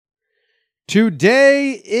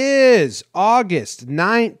Today is August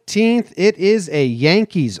 19th. It is a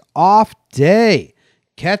Yankees off day.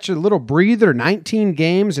 Catch a little breather, 19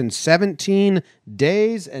 games in 17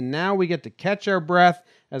 days, and now we get to catch our breath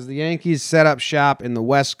as the Yankees set up shop in the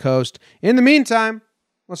West Coast. In the meantime,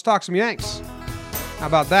 let's talk some Yanks. How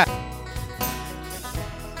about that?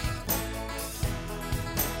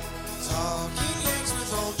 Talking Yanks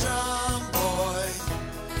with old John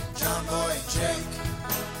Boy and Jake.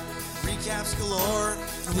 Recaps galore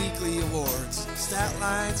and weekly awards. Stat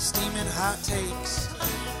lines, steaming hot takes.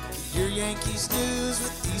 Get your Yankees news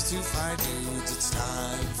with these two fine dudes. It's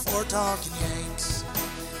time for Talking Yanks.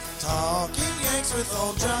 Talking Yanks with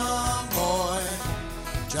old John Boy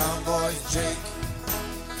and Jake.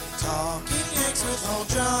 Talking Yanks with old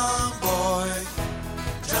John Boy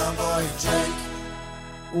and Jake.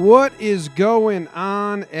 What is going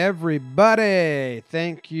on, everybody?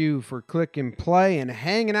 Thank you for clicking play and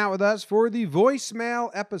hanging out with us for the voicemail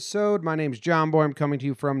episode. My name's John Boy. I'm coming to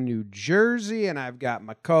you from New Jersey, and I've got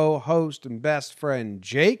my co-host and best friend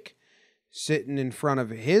Jake sitting in front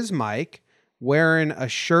of his mic wearing a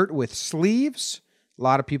shirt with sleeves. A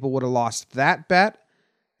lot of people would have lost that bet.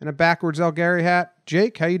 And a backwards El Gary hat.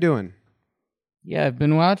 Jake, how you doing? Yeah, I've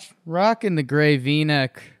been rocking the gray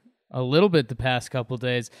V-neck a little bit the past couple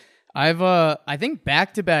days. I think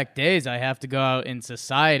back-to-back days I have to go out in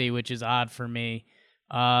society, which is odd for me.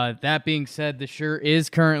 That being said, the shirt is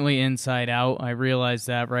currently inside out. I realized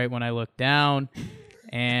that right when I looked down.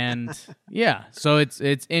 And yeah, so it's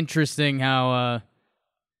interesting how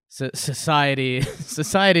society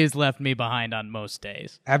has left me behind on most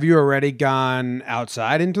days. Have you already gone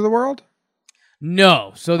outside into the world?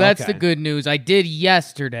 No, so that's Okay. the good news. I did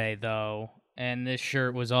yesterday, though. And this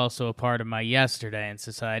shirt was also a part of my yesterday in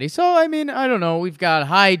society. So, I mean, I don't know. We've got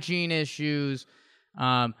hygiene issues.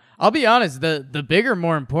 I'll be honest. The bigger,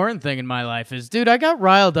 more important thing in my life is, dude, I got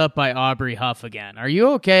riled up by Aubrey Huff again. Are you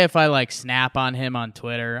okay if I, snap on him on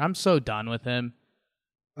Twitter? I'm so done with him.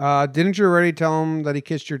 Didn't you already tell him that he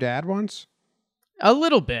kissed your dad once? A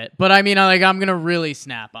little bit. But, I mean, I'm going to really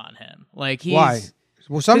snap on him. Why?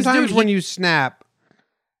 Well, sometimes dude, when you snap,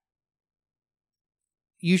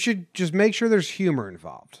 you should just make sure there's humor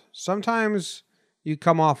involved. Sometimes you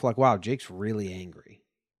come off like, wow, Jake's really angry.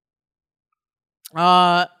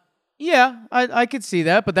 Yeah, I could see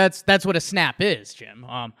that, but that's what a snap is, Jim.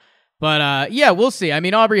 Yeah, we'll see. I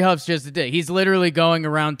mean, Aubrey Huff's just a dick. He's literally going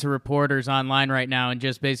around to reporters online right now and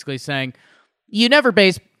just basically saying, you never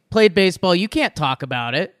played baseball, you can't talk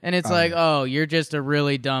about it. And it's oh, you're just a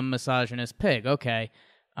really dumb misogynist pig. Okay.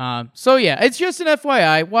 So yeah, it's just an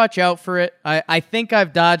FYI. Watch out for it. I think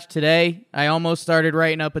I've dodged today. I almost started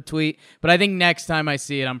writing up a tweet, but I think next time I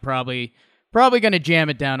see it, I'm probably going to jam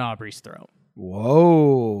it down Aubrey's throat.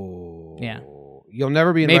 Whoa. Yeah. You'll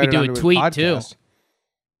never be invited Maybe do onto a his tweet podcast. too.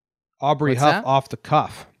 Aubrey What's Huff that? off the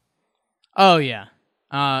cuff. Oh yeah.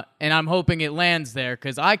 And I'm hoping it lands there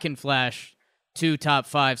because I can flash 2 top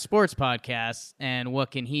 5 sports podcasts, and what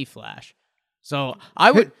can he flash? So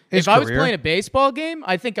I would, His if I was career. playing a baseball game,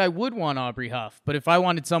 I think I would want Aubrey Huff. But if I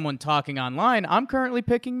wanted someone talking online, I'm currently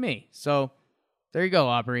picking me. So there you go,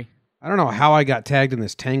 Aubrey. I don't know how I got tagged in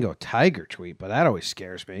this Tango Tiger tweet, but that always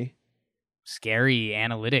scares me. Scary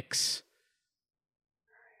analytics.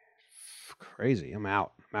 Crazy. I'm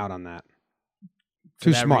out. I'm out on that. For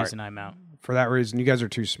Too that smart. reason, I'm out. For that reason, you guys are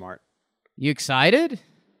too smart. You excited?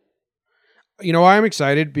 You know why I'm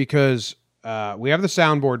excited? Because we have the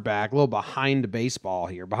soundboard back, a little behind baseball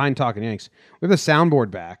here, behind Talking Yanks. We have the soundboard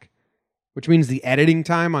back, which means the editing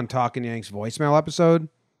time on Talking Yanks voicemail episode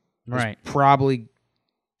Right. is probably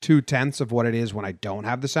 2/10 of what it is when I don't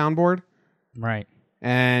have the soundboard. Right.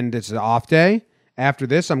 And it's an off day. After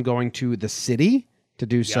this, I'm going to the city to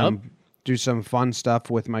do some fun stuff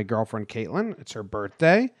with my girlfriend Caitlin. It's her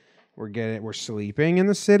birthday. We're sleeping in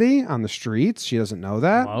the city on the streets. She doesn't know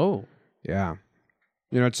that. Whoa. Yeah.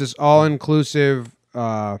 You know, it's this all-inclusive,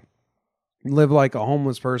 live like a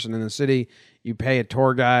homeless person in the city. You pay a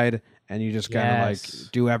tour guide, and you just kind of Yes.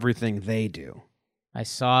 do everything they do. I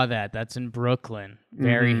saw that. That's in Brooklyn.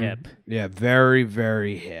 Very Mhm. hip. Yeah, very,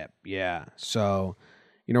 very hip. Yeah. So,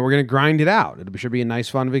 we're going to grind it out. It should be a nice,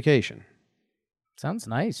 fun vacation. Sounds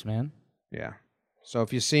nice, man. Yeah. So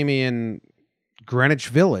if you see me in Greenwich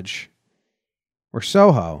Village or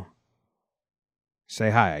Soho,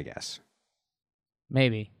 say hi, I guess.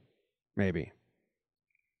 Maybe. Maybe.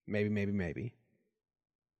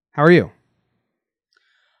 How are you?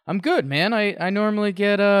 I'm good, man. I normally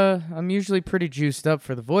get I'm usually pretty juiced up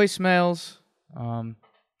for the voicemails.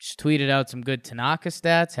 Just tweeted out some good Tanaka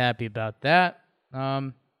stats. Happy about that.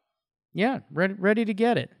 Yeah, ready to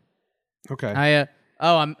get it. Okay.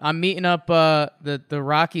 Oh, I'm meeting up the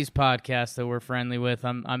Rockies podcast that we're friendly with.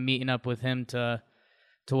 I'm meeting up with him to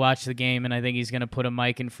watch the game, and I think he's going to put a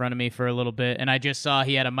mic in front of me for a little bit. And I just saw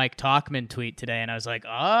he had a Mike Talkman tweet today, and I was like,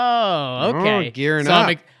 oh, okay. Gearing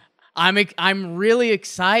up. I'm really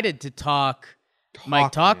excited to talk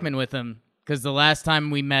Mike Talkman with him, because the last time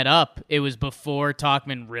we met up, it was before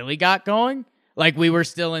Talkman really got going. Like, we were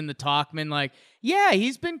still in the Talkman, like, yeah,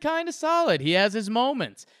 he's been kind of solid. He has his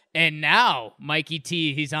moments. And now, Mikey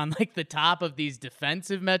T, he's on like the top of these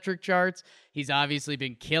defensive metric charts. He's obviously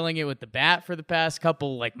been killing it with the bat for the past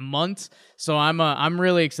couple like months. So I'm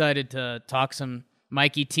really excited to talk some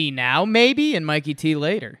Mikey T now, maybe, and Mikey T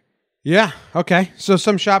later. Yeah, okay. So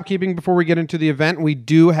some shopkeeping before we get into the event. We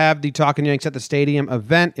do have the Talking Yanks at the Stadium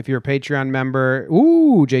event. If you're a Patreon member,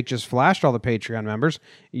 Jake just flashed all the Patreon members.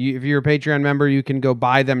 If you're a Patreon member, you can go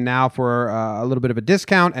buy them now for a little bit of a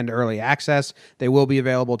discount and early access. They will be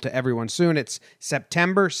available to everyone soon. It's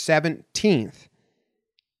September 17th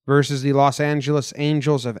versus the Los Angeles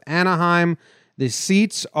Angels of Anaheim. The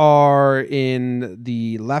seats are in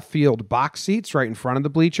the left field box seats right in front of the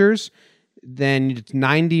bleachers. Then it's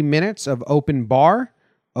 90 minutes of open bar,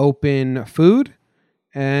 open food,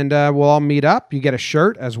 and we'll all meet up. You get a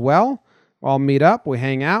shirt as well. We'll all meet up. We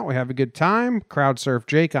hang out. We have a good time. Crowd surf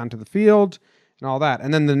Jake onto the field and all that.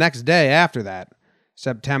 And then the next day after that,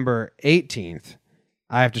 September 18th,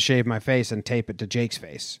 I have to shave my face and tape it to Jake's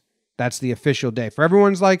face. That's the official day. For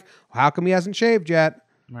everyone's like, how come he hasn't shaved yet?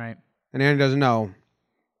 Right. And Aaron doesn't know.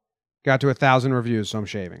 Got to 1,000 reviews, so I'm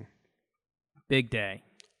shaving. Big day.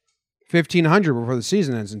 1,500 before the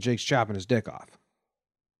season ends, and Jake's chopping his dick off.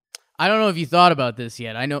 I don't know if you thought about this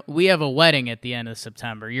yet. I know we have a wedding at the end of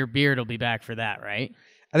September. Your beard will be back for that, right?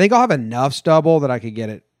 I think I'll have enough stubble that I could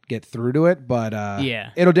get through to it, but yeah,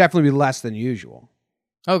 it'll definitely be less than usual.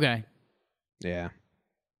 Okay. Yeah.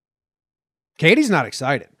 Katie's not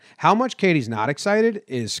excited. How much Katie's not excited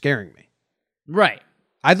is scaring me. Right.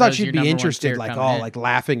 I thought she'd be interested, like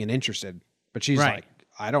laughing and interested, but she's right. like,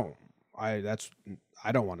 I don't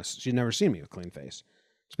want to. She's never seen me with a clean face.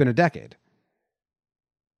 It's been a decade.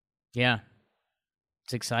 Yeah.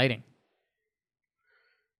 It's exciting.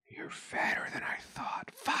 You're fatter than I thought.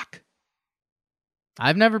 Fuck.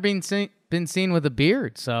 I've never been seen with a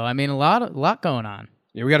beard, so I mean a lot going on.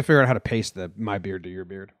 Yeah, we got to figure out how to paste my beard to your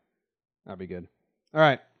beard. That'd be good. All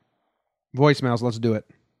right. Voicemails, let's do it.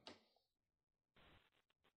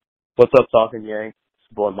 What's up, Talking Yanks? It's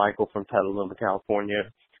boy Michael from Petaluma,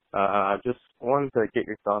 California. I just wanted to get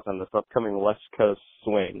your thoughts on this upcoming West Coast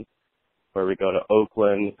swing where we go to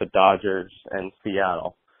Oakland, the Dodgers, and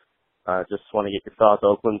Seattle. Just want to get your thoughts.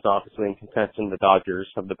 Oakland's obviously in contention. The Dodgers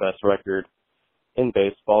have the best record in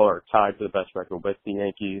baseball, or tied for the best record with the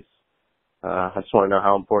Yankees. I just want to know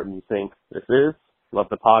how important you think this is. Love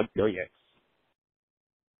the pod. Go Yanks.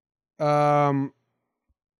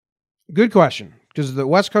 Good question, because the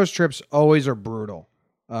West Coast trips always are brutal.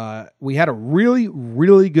 We had a really,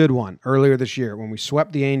 really good one earlier this year when we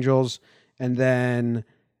swept the Angels and then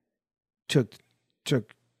took 2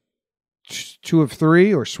 of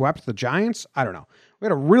 3 or swept the Giants. I don't know. We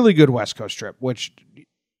had a really good West Coast trip, which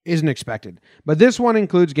isn't expected. But this one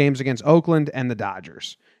includes games against Oakland and the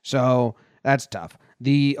Dodgers. So that's tough.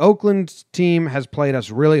 The Oakland team has played us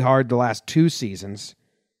really hard the last 2 seasons.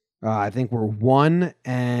 I think we're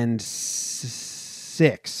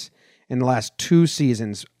 1-6 in the last 2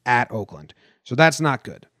 seasons at Oakland. So that's not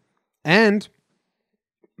good. And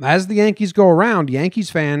as the Yankees go around, Yankees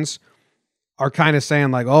fans are kind of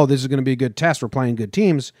saying like, oh, this is going to be a good test. We're playing good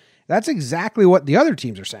teams. That's exactly what the other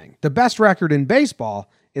teams are saying. The best record in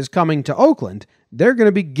baseball is coming to Oakland. They're going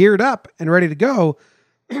to be geared up and ready to go.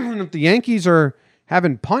 If the Yankees are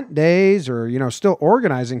having punt days or, still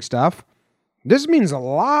organizing stuff, this means a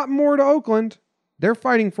lot more to Oakland. They're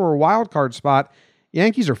fighting for a wild card spot.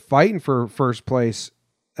 Yankees are fighting for first place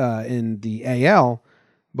in the AL,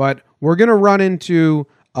 but we're going to run into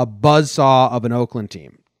a buzzsaw of an Oakland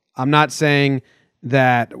team. I'm not saying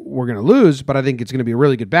that we're going to lose, but I think it's going to be a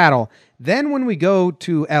really good battle. Then when we go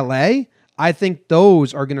to LA, I think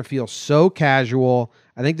those are going to feel so casual.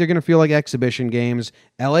 I think they're going to feel like exhibition games.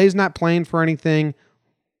 LA's not playing for anything.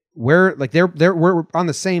 We're on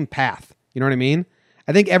the same path. You know what I mean?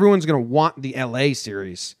 I think everyone's going to want the LA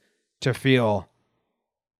series to feel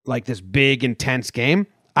like this big, intense game.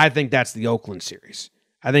 I think that's the Oakland series.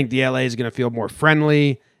 I think the LA is going to feel more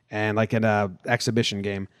friendly and like an exhibition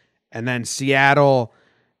game. And then Seattle,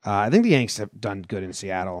 I think the Yanks have done good in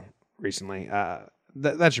Seattle recently.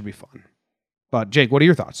 That should be fun. But Jake, what are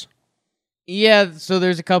your thoughts? Yeah, so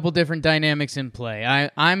there's a couple different dynamics in play.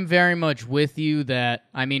 I'm very much with you that,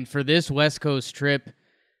 for this West Coast trip,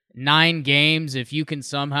 9 games, if you can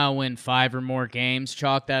somehow win 5 or more games,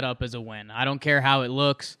 chalk that up as a win. I don't care how it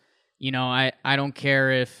looks. I don't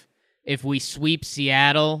care if we sweep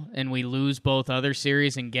Seattle and we lose both other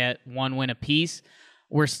series and get 1 win apiece.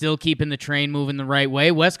 We're still keeping the train moving the right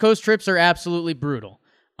way. West Coast trips are absolutely brutal.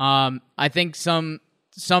 I think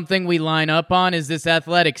something we line up on is this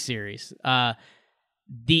Athletic series.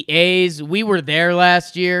 The A's, we were there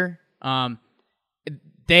last year.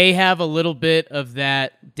 They have a little bit of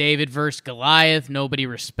that David versus Goliath. Nobody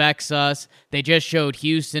respects us. They just showed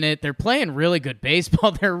Houston it. They're playing really good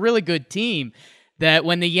baseball. They're a really good team. That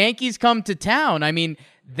when the Yankees come to town, I mean,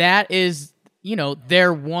 that is,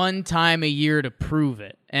 their one time a year to prove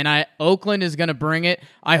it. And Oakland is going to bring it.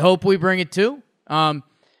 I hope we bring it too.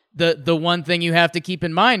 The one thing you have to keep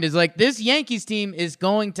in mind is like this Yankees team is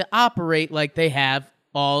going to operate like they have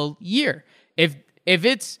all year.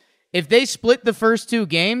 If they split the first 2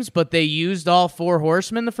 games, but they used all 4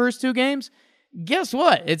 horsemen the first 2 games, guess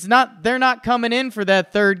what? They're not coming in for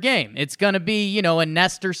that 3rd game. It's going to be, a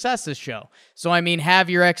Nestor Sessa show. So, I mean, have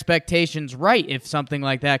your expectations right if something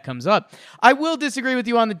like that comes up. I will disagree with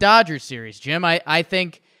you on the Dodgers series, Jim. I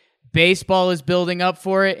think baseball is building up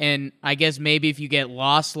for it, and I guess maybe if you get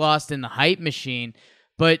lost in the hype machine.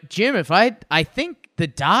 But, Jim, I think the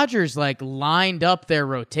Dodgers lined up their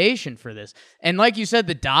rotation for this. And like you said,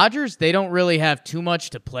 the Dodgers, they don't really have too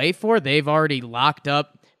much to play for. They've already locked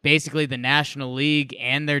up basically the National League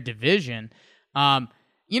and their division.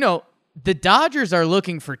 The Dodgers are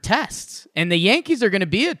looking for tests, and the Yankees are going to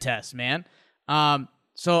be a test, man.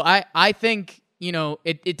 So I think,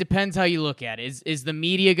 it depends how you look at it. Is the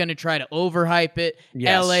media going to try to overhype it?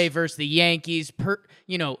 Yes. LA versus the Yankees,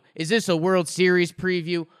 is this a World Series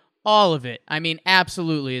preview? All of it. I mean,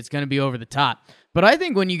 absolutely, it's going to be over the top. But I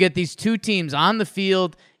think when you get these 2 teams on the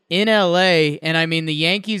field in LA, and I mean, the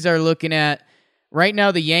Yankees are looking at, right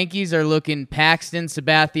now the Yankees are looking Paxton,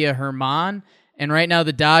 Sabathia, Herman, and right now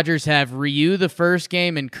the Dodgers have Ryu the first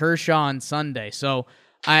game and Kershaw on Sunday. So,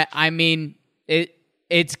 I mean,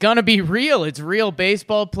 it's going to be real. It's real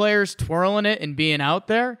baseball players twirling it and being out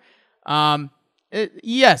there.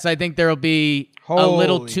 Yes, I think there'll be a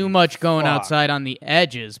little too much going outside on the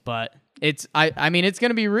edges, but I mean, it's going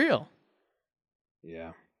to be real.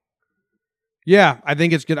 Yeah. Yeah, I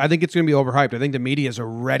think it's good. I think it's going to be overhyped. I think the media is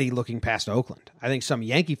already looking past Oakland. I think some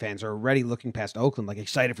Yankee fans are already looking past Oakland,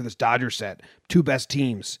 excited for this Dodgers set, 2 best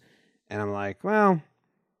teams. And I'm like, well,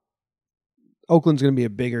 Oakland's going to be a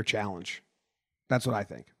bigger challenge. That's what I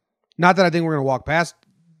think. Not that I think we're going to walk past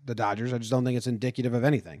the Dodgers. I just don't think it's indicative of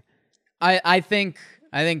anything. I think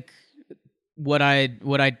what I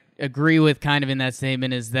agree with kind of in that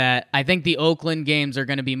statement is that I think the Oakland games are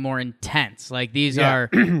going to be more intense. These are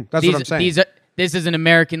that's what I'm saying. This is an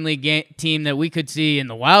American League team that we could see in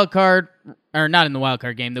the wild card, or not in the wild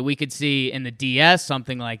card game, that we could see in the DS,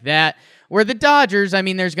 something like that. Where the Dodgers, I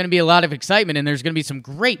mean, there's going to be a lot of excitement and there's going to be some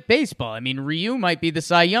great baseball. I mean, Ryu might be the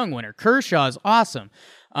Cy Young winner. Kershaw is awesome.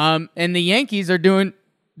 And the Yankees are doing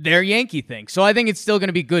their Yankee thing. So I think it's still going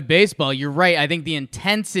to be good baseball. You're right. I think the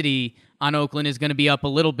intensity on Oakland is going to be up a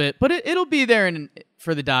little bit, but it'll be there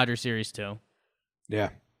for the Dodger series too.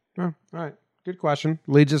 Yeah. Oh, all right. Good question.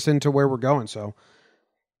 Leads us into where we're going. So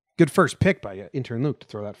good first pick by intern Luke to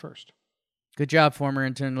throw that first. Good job, former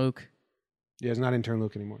intern Luke. Yeah, it's not intern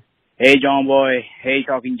Luke anymore. Hey, John Boy. Hey,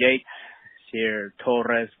 Talking Jake. It's here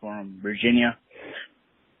Torres from Virginia,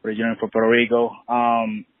 originally from Puerto Rico.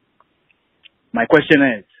 My question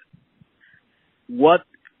is, what,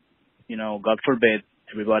 God forbid,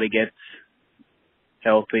 everybody gets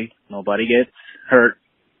healthy, nobody gets hurt,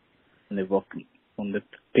 and they both on the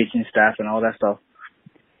pitching staff and all that stuff.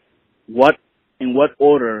 In what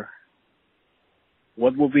order,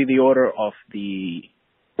 what would be the order of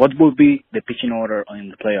what would be the pitching order in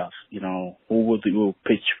the playoffs? Who will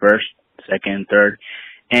pitch first, second, third?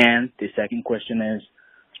 And the second question is,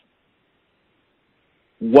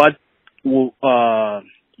 what will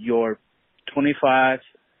your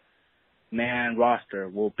 25-man roster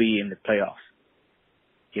will be in the playoffs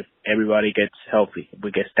if everybody gets healthy? If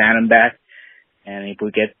we get Stanton back, and if we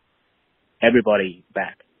get everybody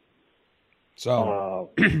back. So,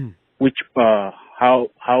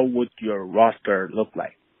 how would your roster look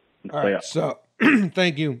like in the playoffs? Right, so,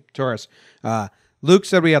 thank you, Torres. Luke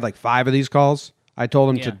said we had 5 of these calls. I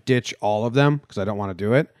told him to ditch all of them because I don't want to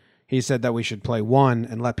do it. He said that we should play one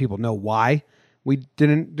and let people know why we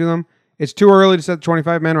didn't do them. It's too early to set the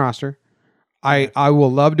 25-man roster. I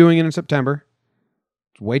will love doing it in September.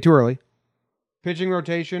 It's way too early. Pitching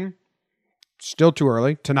rotation, still too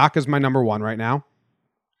early. Tanaka's my number 1 right now.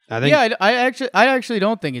 I think. Yeah, I actually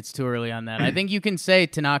don't think it's too early on that. I think you can say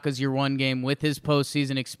Tanaka's your one game with his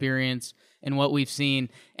postseason experience and what we've seen.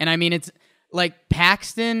 And I mean, it's like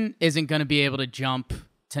Paxton isn't going to be able to jump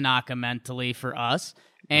Tanaka mentally for us.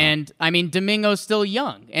 And I mean, Domingo's still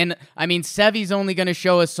young. And I mean, Sevy's only going to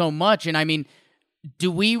show us so much. And I mean,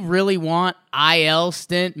 do we really want IL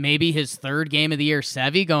stint, maybe his third game of the year,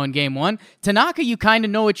 Sevy going game one? Tanaka, you kind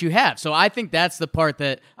of know what you have. So I think that's the part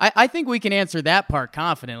that I think we can answer that part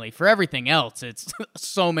confidently. For everything else, it's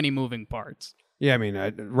so many moving parts. Yeah, I mean,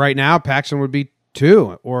 right now, Paxton would be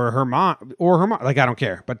 2 or Herman. Like, I don't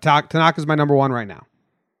care. But Tanaka's my number 1 right now.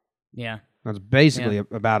 Yeah. That's basically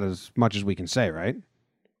about as much as we can say, right?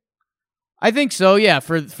 I think so, yeah.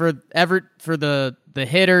 For the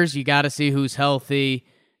hitters, you got to see who's healthy.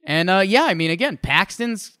 And yeah, I mean, again,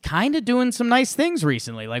 Paxton's kind of doing some nice things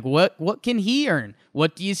recently. Like, what can he earn?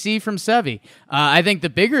 What do you see from Sevy? I think the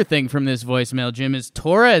bigger thing from this voicemail, Jim, is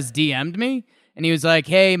Torres DM'd me, and he was like,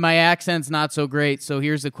 hey, my accent's not so great, so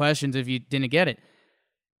here's the questions if you didn't get it.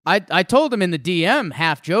 I told him in the DM,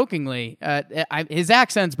 half jokingly, his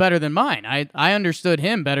accent's better than mine. I understood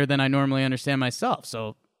him better than I normally understand myself,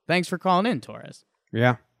 so thanks for calling in, Torres.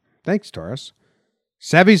 Yeah. Thanks, Torres.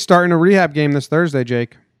 Sevy's starting a rehab game this Thursday,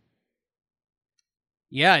 Jake.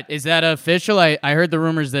 Yeah, is that official? I heard the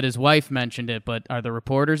rumors that his wife mentioned it, but are the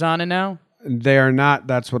reporters on it now? They are not.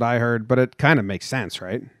 That's what I heard, but it kind of makes sense,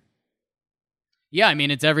 right? Yeah, I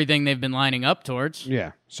mean, it's everything they've been lining up towards.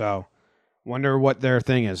 Yeah, so wonder what their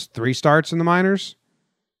thing is. 3 starts in the minors?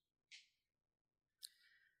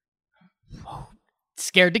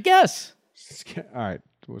 Scared to guess. All right,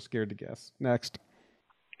 we're scared to guess. Next.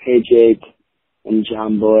 Hey, Jake and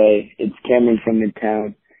John Boy. It's Cameron from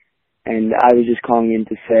Midtown. And I was just calling in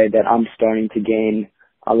to say that I'm starting to gain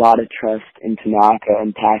a lot of trust in Tanaka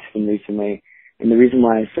and Paxton recently. And the reason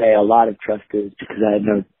why I say a lot of trust is because I had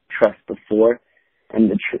no trust before.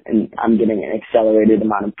 And I'm getting an accelerated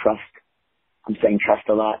amount of trust. I'm saying trust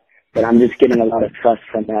a lot. But I'm just getting a lot of trust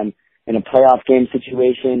from them. In a playoff game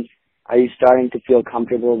situation, are you starting to feel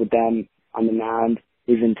comfortable with them on the mound,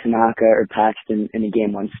 even Tanaka or Paxton in a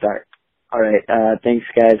game 1 start? All right. Thanks,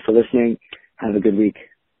 guys, for listening. Have a good week.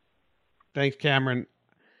 Thanks, Cameron.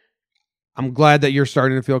 I'm glad that you're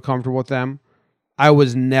starting to feel comfortable with them. I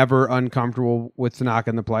was never uncomfortable with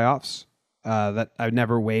Tanaka in the playoffs. That I've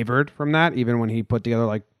never wavered from that, even when he put together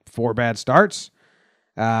like 4 bad starts.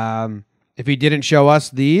 If he didn't show us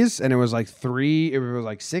these and it was like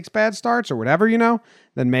 6 bad starts or whatever,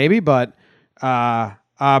 then maybe. But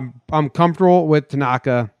I'm comfortable with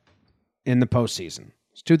Tanaka in the postseason.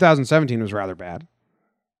 2017 was rather bad.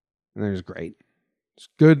 And it was great. It's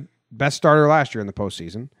good. Best starter last year in the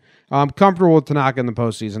postseason. I'm comfortable with Tanaka in the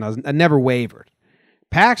postseason. I never wavered.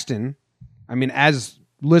 Paxton, I mean, as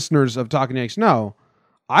listeners of Talking Yanks know,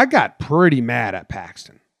 I got pretty mad at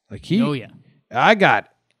Paxton. Like I got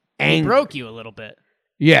angry. He broke you a little bit.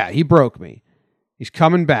 Yeah, he broke me. He's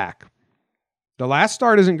coming back. The last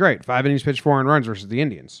start isn't great. 5 innings pitched, 4 runs versus the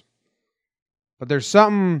Indians. But there's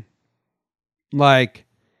something like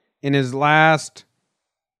in his last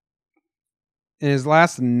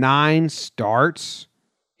 9 starts,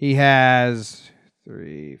 he has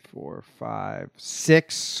 3, 4, 5,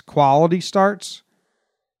 6 quality starts.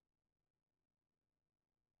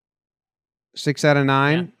 6 out of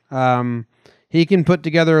 9. Yeah. He can put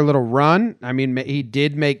together a little run. I mean, he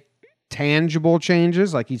did make tangible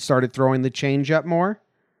changes, like he started throwing the changeup more.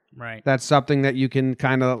 Right. That's something that you can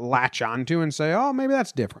kind of latch onto and say, oh, maybe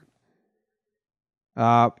that's different.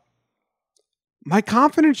 My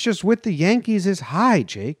confidence just with the Yankees is high,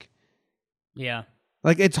 Jake. Yeah.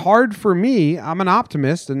 Like, it's hard for me. I'm an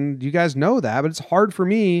optimist, and you guys know that, but it's hard for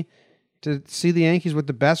me to see the Yankees with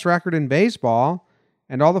the best record in baseball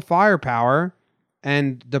and all the firepower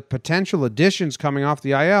and the potential additions coming off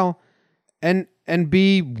the IL and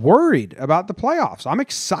be worried about the playoffs. I'm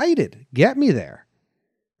excited. Get me there.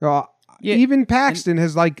 Even Paxton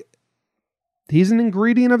he's an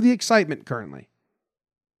ingredient of the excitement currently.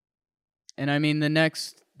 And I mean, the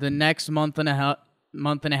next month and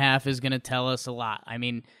a half is going to tell us a lot. I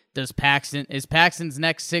mean, is Paxton's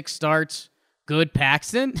next 6 starts good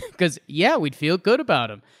Paxton? Because we'd feel good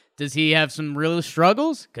about him. Does he have some real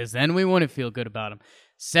struggles? Because then we wouldn't feel good about him.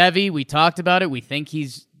 Sevy, we talked about it. We think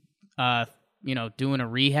he's, doing a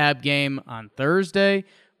rehab game on Thursday.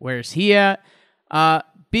 Where's he at?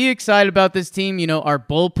 Be excited about this team. Our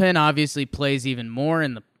bullpen obviously plays even more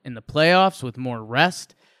in the playoffs with more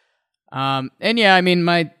rest. I mean,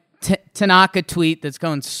 my Tanaka tweet that's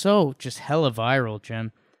going so just hella viral,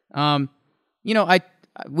 Jim.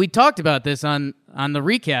 We talked about this on the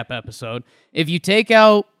recap episode. If you take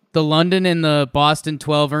out the London and the Boston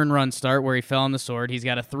 12 earned run start where he fell on the sword. He's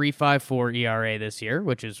got a 3.54 ERA this year,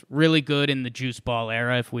 which is really good in the juice ball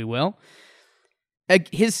era, if we will.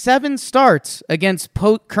 His 7 starts against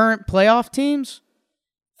current playoff teams,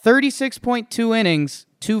 36.2 innings,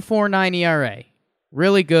 2.49 ERA.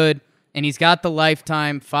 Really good. And he's got the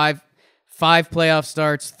lifetime, five playoff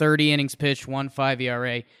starts, 30 innings pitched, 1.5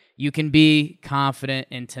 ERA. You can be confident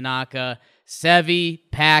in Tanaka. Sevy,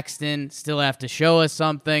 Paxton still have to show us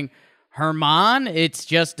something. Herman, it's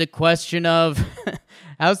just a question of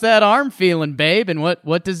how's that arm feeling, babe? And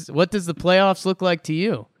what does the playoffs look like to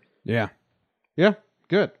you? Yeah,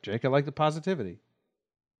 good, Jake. I like the positivity.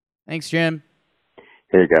 Thanks, Jim.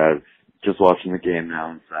 Hey guys, just watching the game now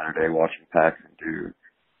on Saturday, watching Paxton do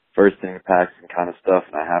first inning Paxton kind of stuff,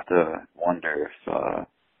 and I have to wonder if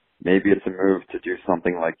maybe it's a move to do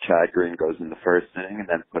something like Chad Green goes in the first inning and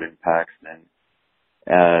then put in Paxton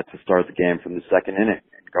to start the game from the second inning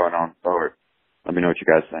and going on forward. Let me know what you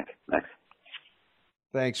guys think.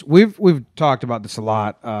 Thanks. We've talked about this a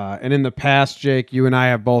lot, and in the past, Jake, you and I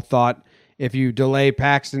have both thought if you delay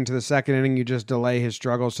Paxton to the second inning, you just delay his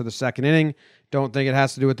struggles to the second inning. Don't think it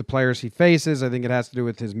has to do with the players he faces. I think it has to do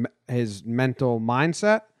with his mental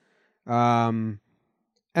mindset, and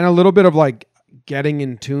a little bit of like getting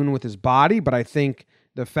in tune with his body. But I think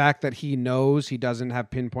the fact that he knows he doesn't have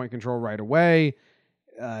pinpoint control right away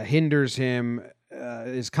hinders him,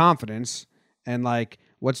 his confidence. And like,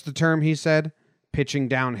 what's the term he said? Pitching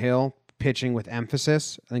downhill, pitching with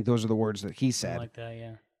emphasis. I think those are the words that he said. I like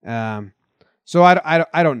that, yeah. So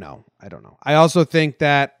I don't know. I also think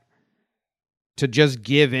that to just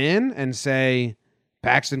give in and say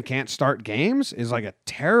Paxton can't start games is like a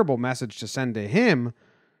terrible message to send to him,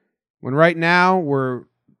 when right now we're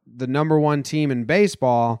the number 1 team in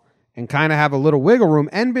baseball and kind of have a little wiggle room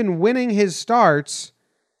and been winning his starts,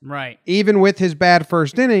 right? Even with his bad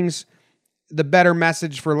first innings. The better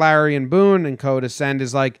message for Larry and Boone and co to send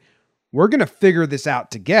is like, we're going to figure this out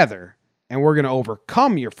together and we're going to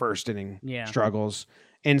overcome your first inning struggles,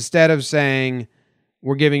 instead of saying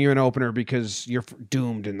we're giving you an opener because you're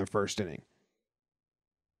doomed in the first inning.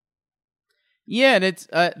 Yeah, and it's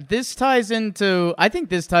this ties into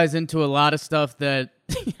a lot of stuff that,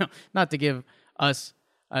 not to give us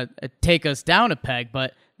take us down a peg,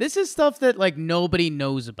 but this is stuff that like nobody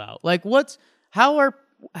knows about. Like how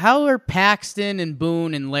are Paxton and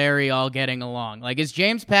Boone and Larry all getting along? Like, is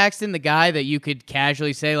James Paxton the guy that you could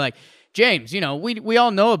casually say like, James, we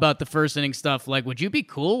all know about the first inning stuff. Like, would you be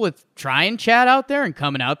cool with trying Chad out there and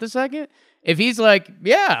coming out the second? If he's like,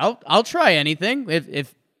 yeah, I'll try anything.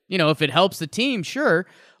 If it helps the team, sure.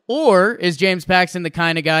 Or is James Paxton the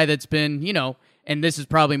kind of guy that's been, and this is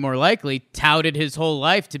probably more likely, touted his whole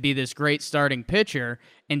life to be this great starting pitcher,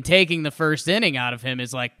 and taking the first inning out of him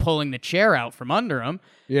is like pulling the chair out from under him.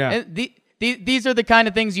 Yeah. And these are the kind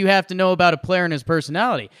of things you have to know about a player and his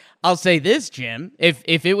personality. I'll say this, Jim, if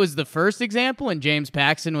it was the first example and James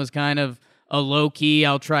Paxton was kind of a low-key,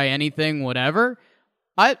 I'll try anything, whatever,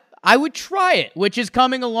 I would try it, which is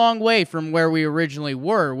coming a long way from where we originally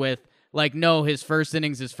were with, like, no, his first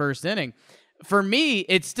inning's his first inning. For me,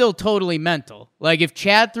 it's still totally mental. Like, if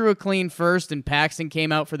Chad threw a clean first and Paxton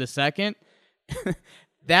came out for the second,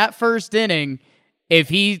 that first inning, if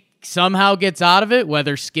he somehow gets out of it,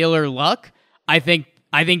 whether skill or luck, I think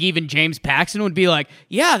even James Paxton would be like,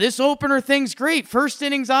 yeah, this opener thing's great. First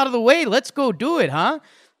inning's out of the way. Let's go do it, huh?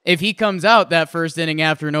 If he comes out that first inning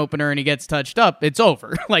after an opener and he gets touched up, it's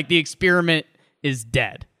over. Like, the experiment is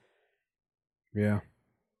dead. Yeah.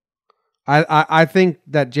 I think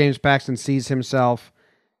that James Paxton sees himself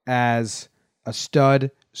as a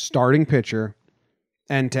stud starting pitcher,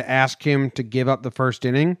 and to ask him to give up the first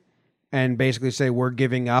inning and basically say, we're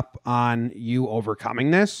giving up on you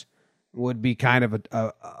overcoming this, would be kind of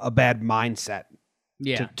a bad mindset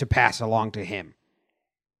to pass along to him.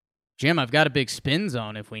 Jim, I've got a big spin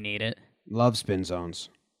zone if we need it. Love spin zones.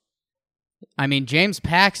 I mean, James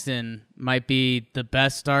Paxton might be the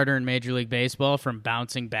best starter in Major League Baseball from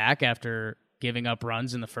bouncing back after giving up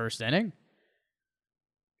runs in the first inning.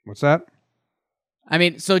 What's that? I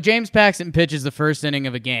mean, so James Paxton pitches the first inning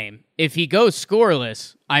of a game. If he goes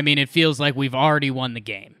scoreless, I mean, it feels like we've already won the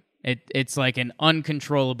game. It's like an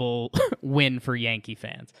uncontrollable win for Yankee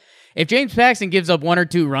fans. If James Paxton gives up 1 or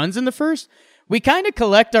 2 runs in the first, we kind of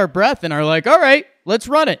collect our breath and are like, all right, let's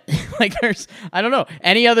run it. Like, I don't know.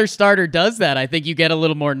 Any other starter does that, I think you get a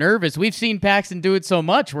little more nervous. We've seen Paxton do it so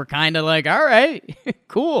much, we're kind of like, all right,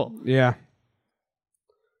 cool. Yeah.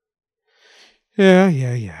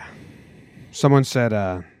 Yeah. Someone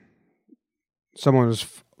said someone was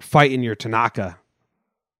fighting your Tanaka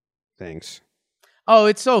things. Oh,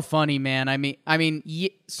 it's so funny, man.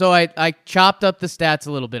 So I chopped up the stats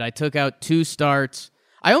a little bit. I took out 2 starts.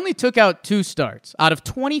 I only took out 2 starts out of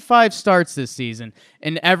 25 starts this season,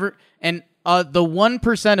 and the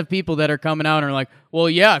 1% of people that are coming out are like, well,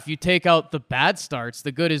 yeah, if you take out the bad starts,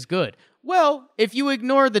 the good is good. Well, if you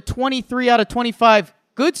ignore the 23 out of 25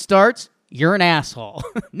 good starts, you're an asshole.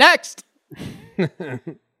 Next.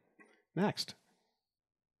 Next.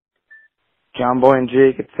 John Boy and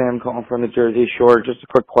Jake, it's Sam calling from the Jersey Shore. Just a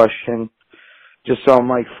quick question. Just saw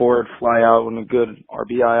Mike Ford fly out with a good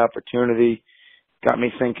RBI opportunity. Got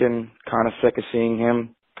me thinking, kind of sick of seeing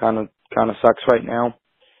him. Kind of sucks right now.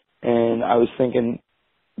 And I was thinking,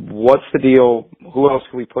 what's the deal? Who else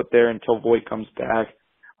can we put there until Voit comes back?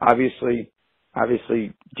 Obviously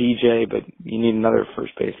DJ, but you need another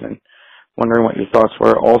first baseman. Wondering what your thoughts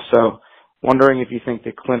were. Also, wondering if you think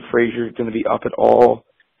that Clint Frazier is going to be up at all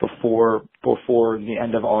before the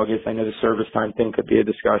end of August. I know the service time thing could be a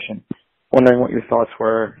discussion. Wondering what your thoughts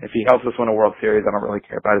were. If he helps us win a World Series, I don't really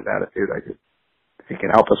care about his attitude. If he can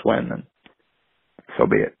help us win, then so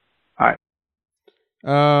be it. All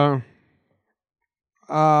right.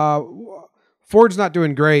 Ford's not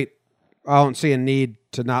doing great. I don't see a need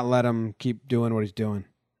to not let him keep doing what he's doing.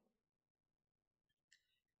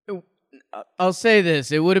 I'll say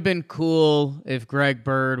this. It would have been cool if Greg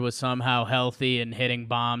Bird was somehow healthy and hitting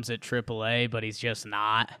bombs at AAA, but he's just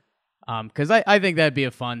not. Because I think that'd be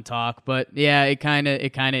a fun talk. But, yeah, it kind of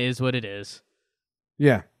is what it is.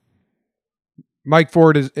 Yeah. Mike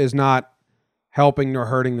Ford is not helping nor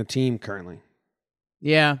hurting the team currently.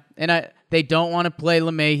 Yeah, and they don't want to play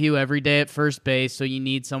LeMahieu every day at first base, so you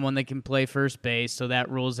need someone that can play first base, so that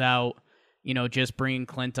rules out, just bringing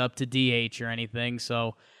Clint up to DH or anything.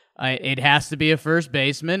 So it has to be a first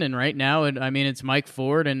baseman, and right now, it's Mike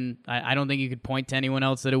Ford, and I don't think you could point to anyone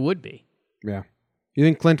else that it would be. Yeah. You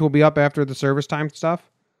think Clint will be up after the service time stuff?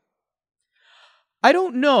 I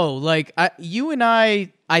don't know. You and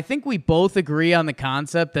I think we both agree on the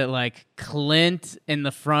concept that, Clint in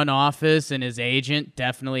the front office and his agent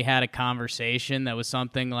definitely had a conversation that was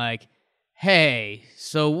something like, hey,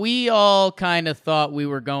 so we all kind of thought we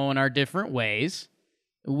were going our different ways.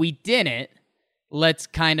 We didn't. Let's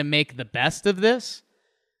kind of make the best of this.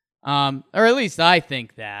 Or at least I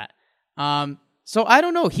think that. So I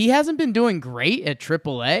don't know. He hasn't been doing great at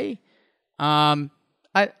AAA. I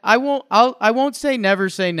won't say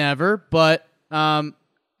never, but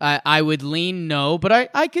I would lean no, but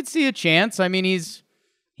I could see a chance.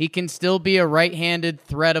 He can still be a right-handed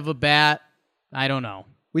threat of a bat. I don't know.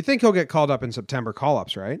 We think he'll get called up in September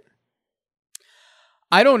call-ups, right?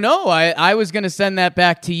 I don't know. I was going to send that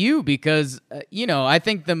back to you because, I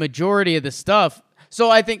think the majority of the stuff.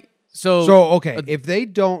 So okay, if they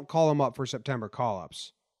don't call him up for September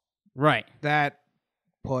call-ups, right, that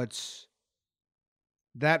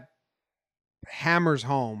hammers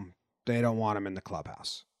home they don't want him in the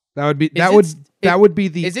clubhouse. That would be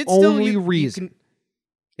the only reason.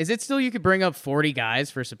 Is it still you could bring up 40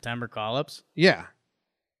 guys for September call-ups? Yeah.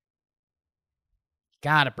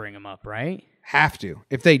 Gotta bring them up, right? Have to.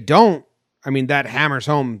 If they don't, that hammers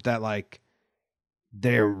home that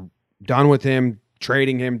they're done with him,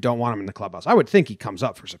 trading him, don't want him in the clubhouse. I would think he comes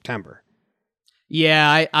up for September.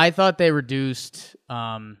 Yeah, I thought they reduced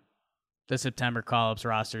the September call-ups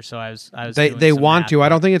roster, so I was. They want to. I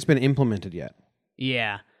don't think it's been implemented yet.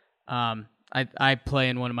 Yeah, I play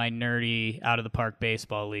in one of my nerdy out of the park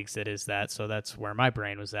baseball leagues that is that, so that's where my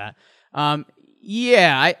brain was at.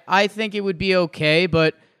 Yeah, I think it would be okay,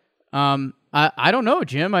 but I don't know,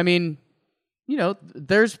 Jim.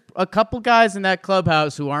 There's a couple guys in that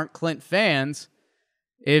clubhouse who aren't Clint fans.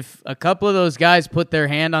 If a couple of those guys put their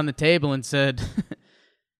hand on the table and said,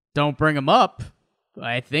 "Don't bring him up,"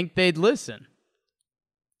 I think they'd listen.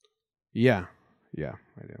 Yeah, I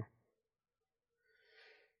do.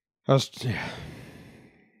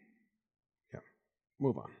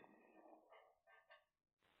 Move on.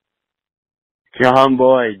 John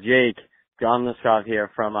Boy, Jake, John Liskov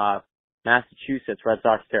here from Massachusetts, Red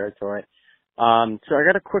Sox territory. So I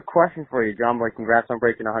got a quick question for you, John Boy. Congrats on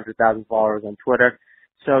breaking 100,000 followers on Twitter.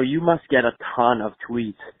 So you must get a ton of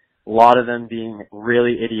tweets, a lot of them being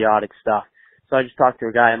really idiotic stuff. So I just talked to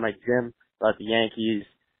a guy in my gym about the Yankees.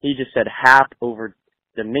 He just said Hap over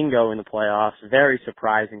Domingo in the playoffs. Very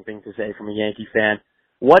surprising thing to say from a Yankee fan.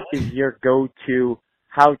 What is your go-to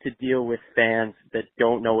how to deal with fans that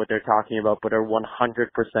don't know what they're talking about but are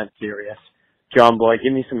 100% serious? John Boy,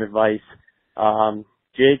 give me some advice.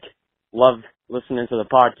 Jake, love listening to the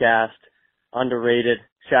podcast. Underrated.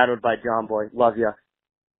 Shadowed by John Boy. Love ya.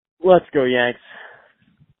 Let's go, Yanks.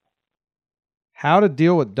 How to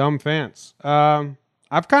deal with dumb fans.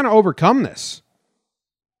 I've kind of overcome this.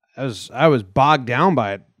 I was bogged down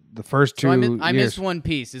by it the first 2 years. I missed one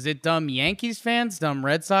piece. Is it dumb Yankees fans, dumb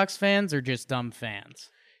Red Sox fans, or just dumb fans?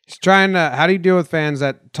 He's trying to. How do you deal with fans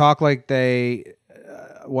that talk like they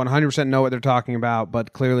 100% know what they're talking about,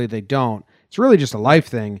 but clearly they don't? It's really just a life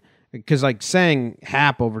thing. Because like saying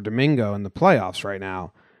Hap over Domingo in the playoffs right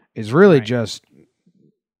now is really just,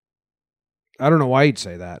 I don't know why you'd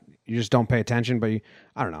say that. You just don't pay attention, but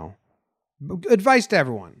I don't know. Advice to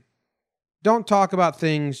everyone. Don't talk about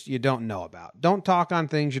things you don't know about. Don't talk on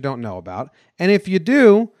things you don't know about. And if you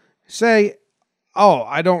do, say, oh,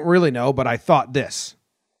 I don't really know, but I thought this.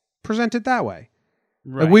 Present it that way.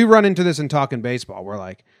 Right. Like we run into this in talking baseball. We're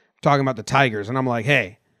like talking about the Tigers, and I'm like,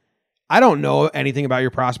 hey, I don't know anything about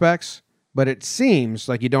your prospects, but it seems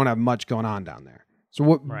like you don't have much going on down there. So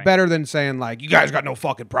what better than saying like, you guys got no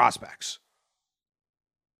fucking prospects.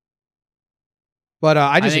 But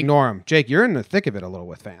I just ignore them. Jake, you're in the thick of it a little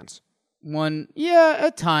with fans.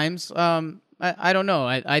 At times. I don't know.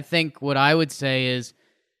 I think what I would say is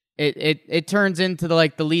it turns into the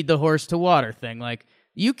lead the horse to water thing. Like,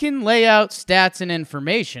 you can lay out stats and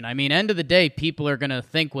information. I mean, end of the day, people are going to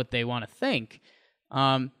think what they want to think.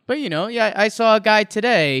 But I saw a guy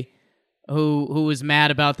today who was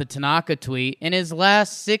mad about the Tanaka tweet, and his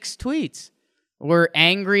last 6 tweets were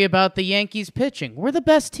angry about the Yankees pitching. We're the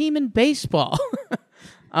best team in baseball.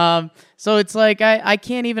 So it's like, I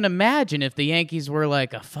can't even imagine if the Yankees were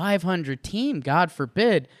like a 500 team, God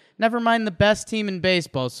forbid, never mind the best team in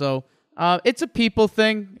baseball. So, it's a people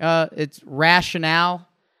thing. It's rationale.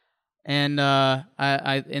 And,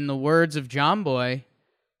 I in the words of John Boy,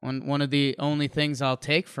 one of the only things I'll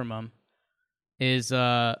take from him is,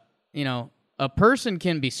 a person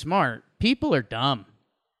can be smart. People are dumb.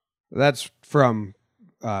 That's from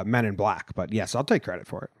Men in Black, but yes, I'll take credit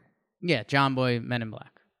for it. Yeah, John Boy, Men in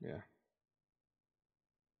Black. Yeah.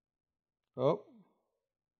 Oh.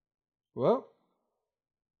 Whoa.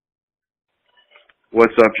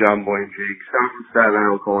 What's up, John Boy and Jake? Sam from Staten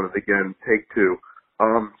Island calling it again. Take 2.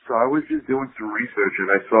 So I was just doing some research, and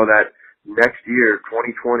I saw that next year,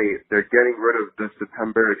 2020, they're getting rid of the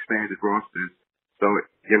September expanded rosters. So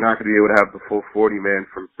you're not going to be able to have the full 40-man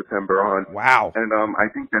from September on. Wow. And I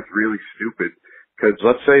think that's really stupid. Because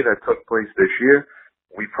let's say that took place this year,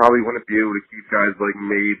 we probably wouldn't be able to keep guys like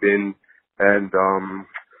Maben and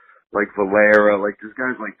like Valera, like just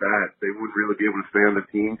guys like that. They wouldn't really be able to stay on the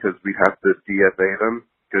team because we'd have to DFA them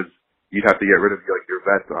because you'd have to get rid of like your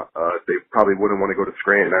vets. They probably wouldn't want to go to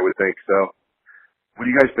Scranton, I would think. So what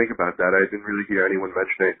do you guys think about that? I didn't really hear anyone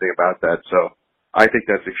mention anything about that. So I think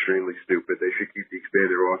that's extremely stupid. They should keep the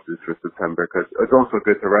expanded rosters for September because it's also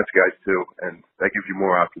good to rest guys too, and that gives you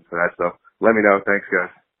more options for that. So let me know. Thanks,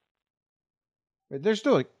 guys. They're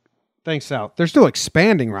still, thanks, Sal. They're still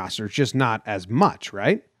expanding rosters, just not as much,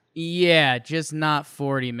 right? Yeah, just not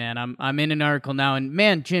 40, man. I'm in an article now, and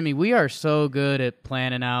man, Jimmy, we are so good at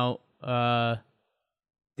planning out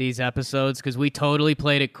these episodes because we totally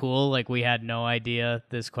played it cool. Like we had no idea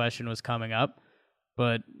this question was coming up,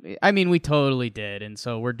 but I mean, we totally did, and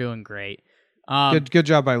so we're doing great. Good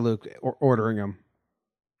job by Luke ordering them.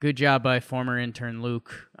 Good job by former intern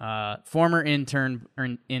Luke. Former intern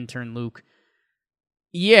Luke.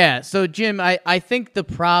 Yeah, so Jim, I think the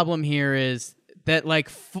problem here is that like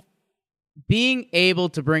being able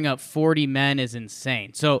to bring up 40 men is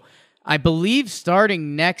insane. So I believe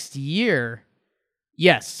starting next year,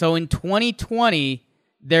 yes, so in 2020,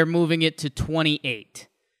 they're moving it to 28.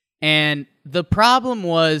 And the problem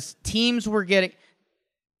was teams were getting...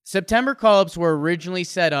 September call-ups were originally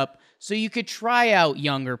set up so you could try out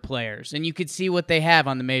younger players and you could see what they have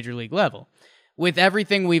on the major league level. With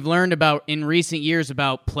everything we've learned about in recent years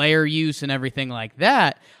about player use and everything like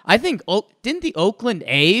that, I think, didn't the Oakland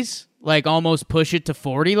A's like almost push it to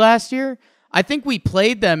 40 last year? I think we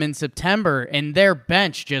played them in September and their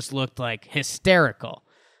bench just looked like hysterical.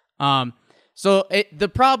 So the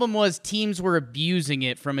problem was teams were abusing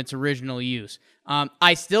it from its original use.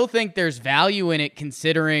 I still think there's value in it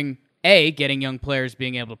considering, A, getting young players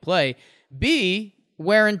being able to play, B,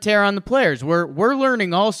 wear and tear on the players. We're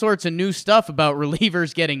learning all sorts of new stuff about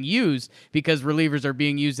relievers getting used because relievers are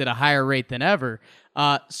being used at a higher rate than ever.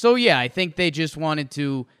 So yeah, I think they just wanted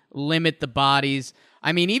to limit the bodies.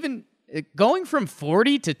 I mean, even going from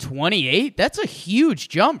 40 to 28, that's a huge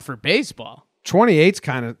jump for baseball. 28's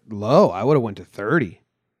kind of low. I would have went to 30.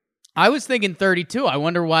 I was thinking 32. I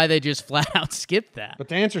wonder why they just flat out skipped that. But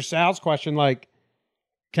to answer Sal's question, like,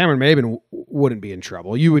 Cameron Maben wouldn't be in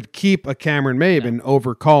trouble. You would keep a Cameron Maben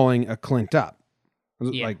over calling a Clint up.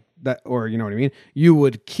 Like that, or you know what I mean? You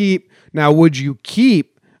would keep... Now, would you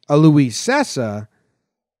keep a Luis Sessa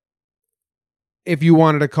if you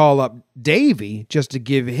wanted to call up Davey just to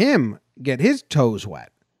get his toes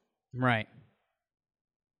wet. Right.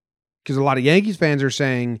 Because a lot of Yankees fans are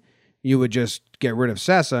saying you would just get rid of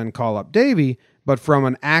Sessa and call up Davey, but from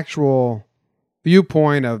an actual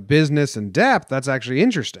viewpoint of business and depth, that's actually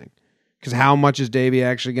interesting. Because how much is Davey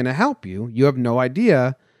actually going to help you? You have no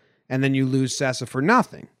idea, and then you lose Sessa for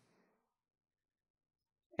nothing.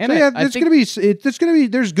 And so there's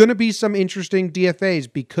going to be some interesting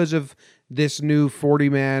DFAs because of this new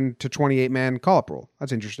 40-man to 28-man call-up rule.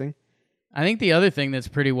 That's interesting. I think the other thing that's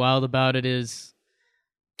pretty wild about it is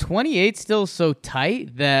 28's still so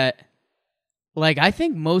tight that, like, I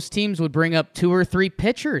think most teams would bring up 2 or 3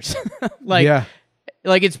 pitchers.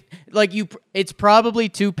 It's probably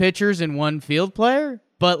 2 pitchers and 1 field player,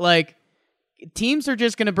 but like teams are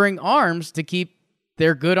just going to bring arms to keep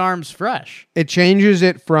their good arms fresh. It changes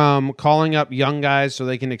it from calling up young guys so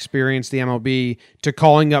they can experience the MLB to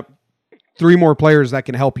calling up 3 more players that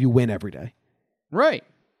can help you win every day. Right.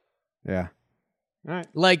 Yeah. All right.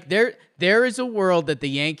 Like there is a world that the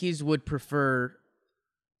Yankees would prefer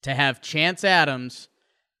to have Chance Adams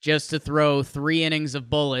just to throw 3 innings of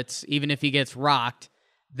bullets, even if he gets rocked,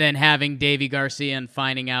 than having Davy Garcia and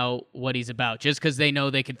finding out what he's about, just because they know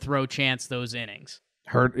they could throw Chance those innings.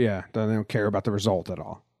 They don't care about the result at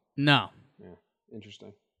all. No. Yeah.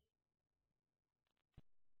 Interesting.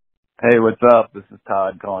 Hey, what's up? This is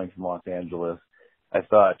Todd calling from Los Angeles. I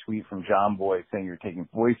saw a tweet from John Boy saying you're taking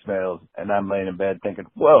voicemails, and I'm laying in bed thinking,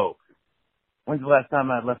 whoa, when's the last time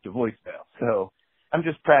I left a voicemail? So I'm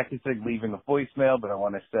just practicing leaving a voicemail, but I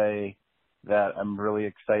want to say that I'm really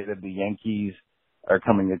excited. The Yankees are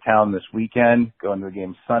coming to town this weekend, going to the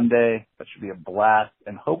game Sunday. That should be a blast,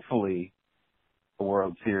 and hopefully a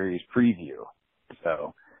World Series preview.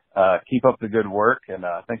 So keep up the good work, and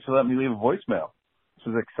thanks for letting me leave a voicemail.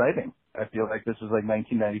 This was exciting. I feel like this was like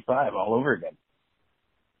 1995 all over again.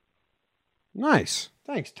 Nice.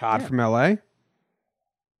 Thanks, Todd from LA.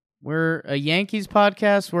 We're a Yankees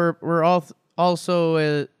podcast. We're all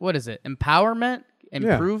also what is it? Empowerment,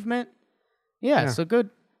 improvement. Yeah. So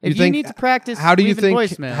good. If you need to practice, how do you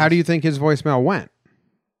think his voicemail went?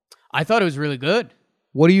 I thought it was really good.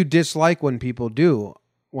 What do you dislike when people do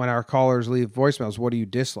when our callers leave voicemails? What do you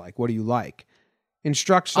dislike? What do you like?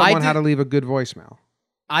 Instruct someone how to leave a good voicemail.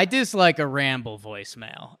 I dislike a ramble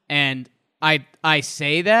voicemail, and I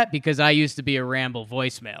say that because I used to be a ramble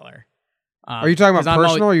voicemailer. Are you talking about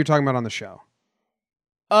personal or are you talking about on the show?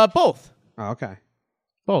 Both. Oh, okay.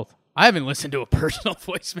 Both. I haven't listened to a personal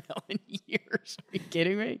voicemail in years. Are you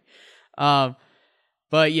kidding me?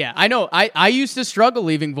 But yeah, I know. I used to struggle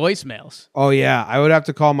leaving voicemails. Oh, yeah. I would have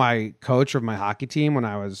to call my coach of my hockey team when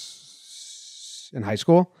I was in high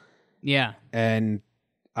school. Yeah. And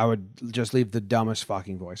I would just leave the dumbest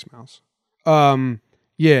fucking voicemails.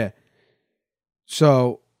 Yeah.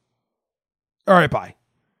 So, all right, bye.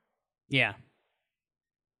 Yeah.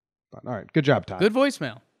 All right. Good job, Todd. Good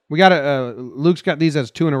voicemail. We got Luke's got these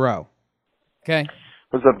as 2 in a row. Okay.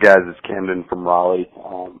 What's up, guys? It's Camden from Raleigh.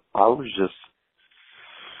 I was just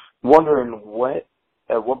wondering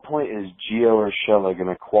at what point is Gio Urshela going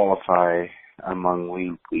to qualify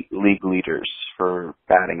among league leaders for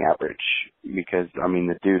batting average? Because, I mean,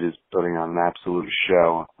 the dude is putting on an absolute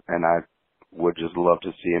show, and I would just love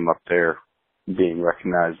to see him up there being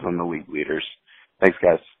recognized on the league leaders. Thanks,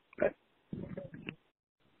 guys. Bye.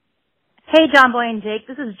 Hey, John Boy and Jake.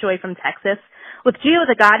 This is Joy from Texas. With Gio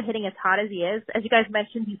the God hitting as hot as he is, as you guys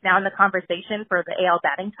mentioned, he's now in the conversation for the AL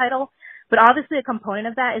batting title. But obviously a component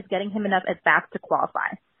of that is getting him enough at-bats to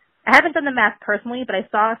qualify. I haven't done the math personally, but I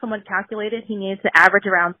saw someone calculated he needs to average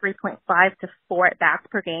around 3.5 to 4 at-bats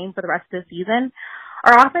per game for the rest of the season.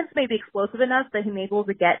 Our offense may be explosive enough that he may be able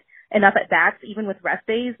to get enough at-bats even with rest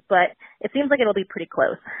days, but it seems like it'll be pretty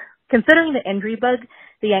close. Considering the injury bug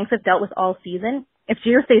the Yanks have dealt with all season, if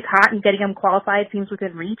Gio stays hot and getting him qualified seems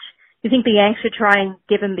within reach, you think the Yanks should try and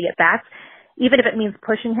give him the at-bats, even if it means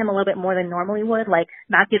pushing him a little bit more than normally would, like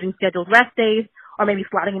not giving scheduled rest days, or maybe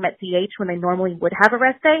slotting him at DH when they normally would have a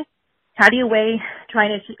rest day? How do you weigh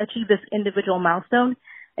trying to achieve this individual milestone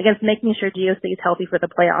against making sure Gio stays healthy for the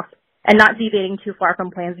playoffs and not deviating too far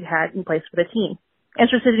from plans you had in place for the team?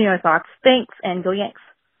 Interested in your thoughts. Thanks, and go Yanks.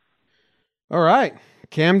 All right.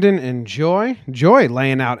 Camden and Joy. Joy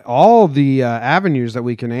laying out all the avenues that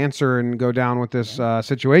we can answer and go down with this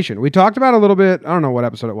situation. We talked about a little bit, I don't know what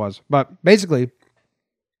episode it was, but basically,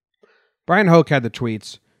 Brian Hoke had the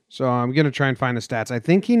tweets, so I'm going to try and find the stats. I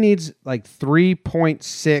think he needs like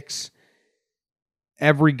 3.6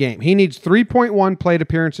 every game. He needs 3.1 plate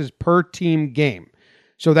appearances per team game.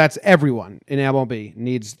 So that's everyone in MLB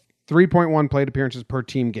needs 3.1 plate appearances per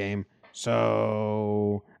team game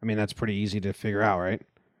So, I mean, that's pretty easy to figure out, right?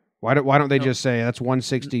 Why don't they just say that's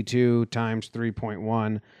 162 times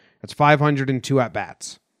 3.1? That's 502 at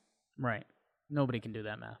bats. Right. Nobody can do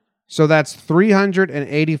that math. So that's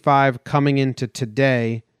 385 coming into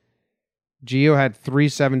today. Gio had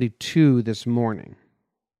 372 this morning.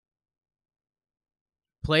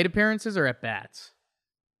 Plate appearances or at bats?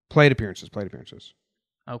 Plate appearances.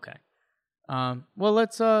 Okay. Well,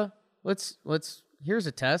 let's. Here's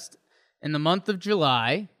a test. In the month of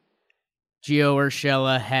July, Gio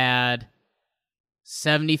Urshela had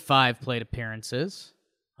 75 plate appearances.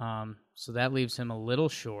 So that leaves him a little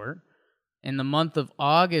short. In the month of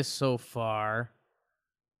August so far,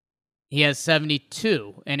 he has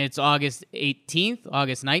 72, and it's August 18th,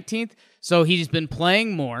 August 19th. So he's been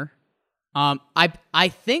playing more. I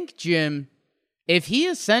think, Jim, if he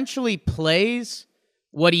essentially plays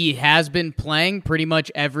what he has been playing pretty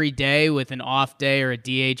much every day with an off day or a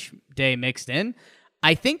DH day mixed in,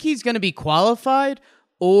 I think he's going to be qualified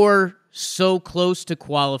or so close to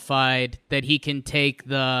qualified that he can take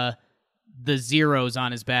the zeros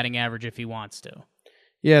on his batting average if he wants to.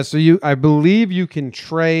 Yeah, so I believe you can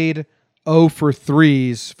trade 0 for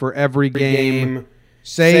 3s for every game.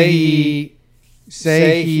 Say he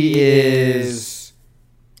is...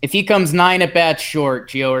 If he comes 9 at bats short,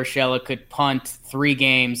 Gio Urshela could punt 3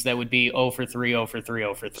 games that would be 0 for 3, 0 for 3,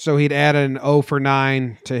 0 for 3. So he'd add an 0 for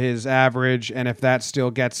 9 to his average, and if that still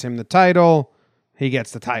gets him the title, he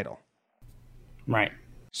gets the title. Right.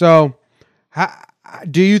 So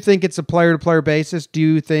do you think it's a player-to-player basis? Do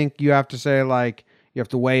you think you have to say, like, you have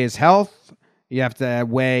to weigh his health? You have to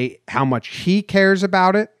weigh how much he cares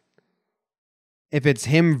about it? If it's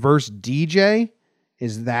him versus DJ,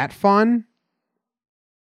 is that fun?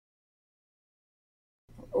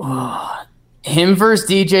 Him versus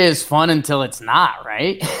DJ is fun until it's not,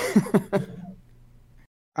 right?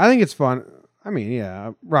 I think it's fun. I mean,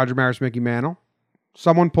 yeah, Roger Maris, Mickey Mantle.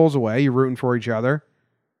 Someone pulls away, you're rooting for each other.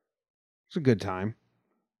 It's a good time.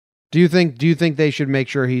 Do you think they should make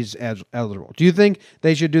sure he's eligible? Do you think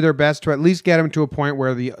they should do their best to at least get him to a point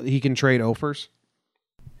where he can trade offers?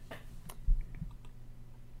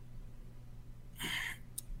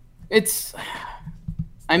 It's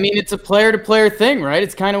a player-to-player thing, right?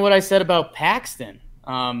 It's kind of what I said about Paxton.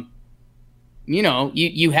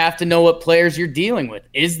 You have to know what players you're dealing with.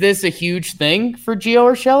 Is this a huge thing for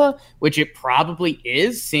Gio Urshela? Which it probably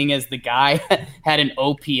is, seeing as the guy had an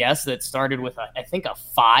OPS that started with, I think, a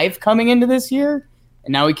 5 coming into this year,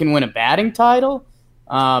 and now he can win a batting title.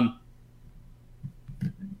 I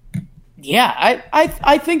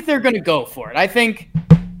think they're going to go for it. I think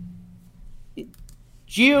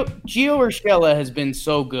Gio Urshela has been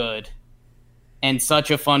so good and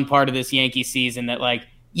such a fun part of this Yankee season that, like,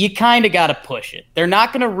 you kind of got to push it. They're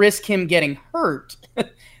not going to risk him getting hurt,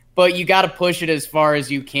 but you got to push it as far as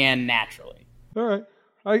you can naturally. All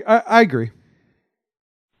right. I agree.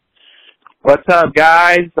 What's up,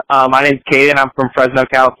 guys? My name's Caden. I'm from Fresno,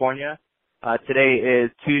 California. Today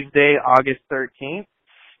is Tuesday, August 13th.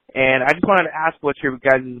 And I just wanted to ask what your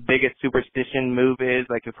guys' biggest superstition move is.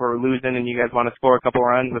 Like, if we're losing and you guys want to score a couple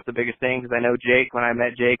runs, what's the biggest thing? Because I know Jake, when I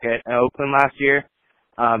met Jake at Oakland last year,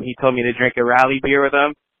 he told me to drink a rally beer with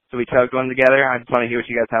him. So we chugged one together. I just want to hear what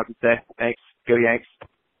you guys have to say. Thanks. Go Yanks.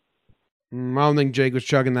 I don't think Jake was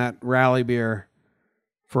chugging that rally beer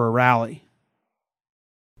for a rally.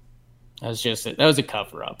 That was a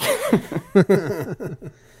cover-up.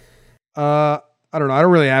 I don't know. I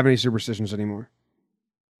don't really have any superstitions anymore.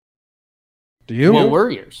 Do you? What were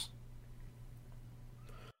yours?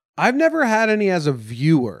 I've never had any as a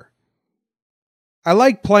viewer. I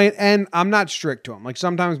like playing, and I'm not strict to them. Like,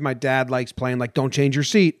 sometimes my dad likes playing, like, don't change your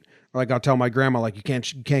seat. Or, like, I'll tell my grandma, like, you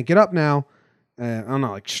can't get up now. I'm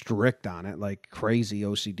not, like, strict on it, like, crazy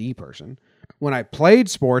OCD person. When I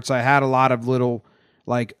played sports, I had a lot of little,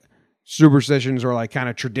 like, superstitions or, like, kind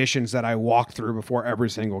of traditions that I walk through before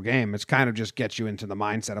every single game. It's kind of just gets you into the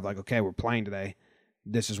mindset of, like, okay, we're playing today.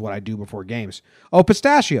 This is what I do before games. Oh,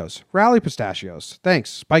 pistachios. Rally pistachios.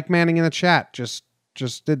 Thanks. Spike Manning in the chat just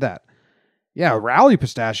did that. Yeah, rally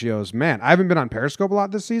pistachios. Man, I haven't been on Periscope a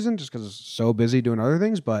lot this season just because it's so busy doing other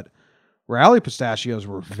things, but rally pistachios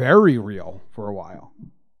were very real for a while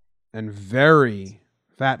and very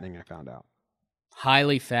fattening, I found out.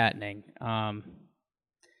 Highly fattening.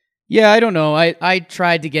 Yeah, I don't know. I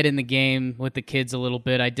tried to get in the game with the kids a little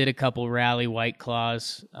bit. I did a couple rally White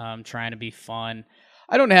Claws, trying to be fun.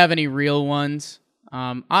 I don't have any real ones.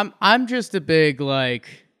 I'm just a big,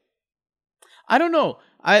 like, I don't know.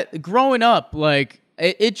 Growing up, like,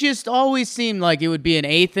 it just always seemed like it would be an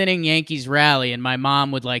 8th inning Yankees rally and my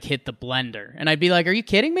mom would, like, hit the blender. And I'd be like, are you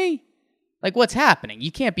kidding me? Like, what's happening?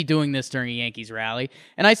 You can't be doing this during a Yankees rally.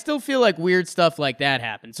 And I still feel like weird stuff like that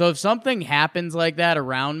happens. So if something happens like that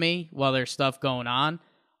around me while there's stuff going on,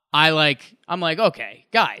 I'm like, okay,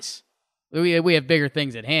 guys, we have bigger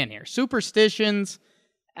things at hand here. Superstitions,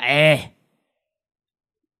 Yeah.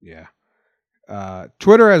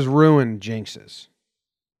 Twitter has ruined jinxes.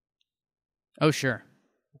 Oh, sure.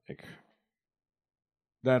 Like,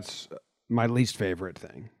 that's my least favorite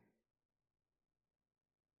thing.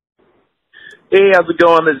 Hey, how's it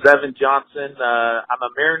going? This is Evan Johnson. I'm a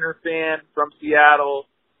Mariner fan from Seattle.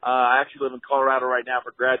 I actually live in Colorado right now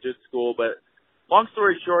for graduate school, but long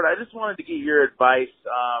story short, I just wanted to get your advice,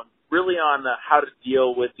 really on how to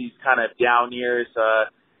deal with these kind of down years.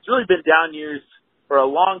 It's really been down years for a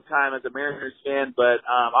long time as a Mariners fan, but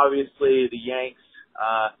obviously the Yanks,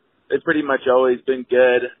 they've pretty much always been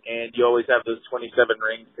good, and you always have those 27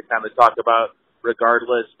 rings to kind of talk about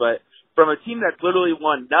regardless. But from a team that's literally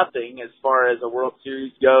won nothing as far as a World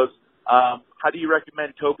Series goes, how do you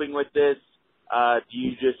recommend coping with this? Do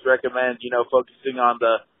you just recommend, focusing on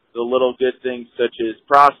the little good things such as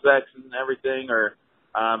prospects and everything, or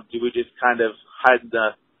do we just kind of hide in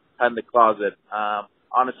the closet?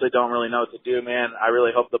 Honestly, don't really know what to do, man. I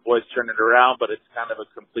really hope the boys turn it around, but it's kind of a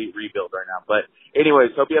complete rebuild right now. But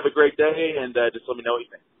anyways, hope you have a great day, and just let me know what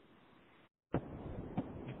you think.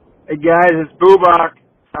 Hey guys, it's Bubak.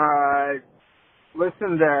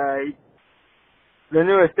 Listen to the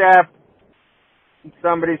newest app.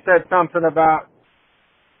 Somebody said something about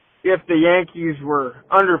if the Yankees were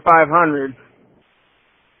under 500.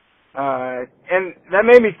 And that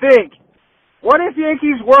made me think, what if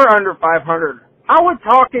Yankees were under 500? How would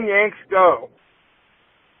Talking Yanks go?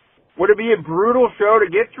 Would it be a brutal show to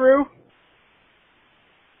get through?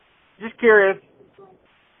 Just curious.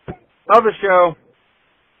 Love the show.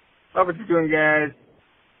 Love what you're doing, guys.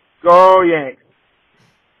 Go Yanks.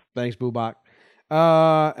 Thanks, Bubak.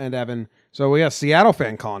 And Evan. So we got a Seattle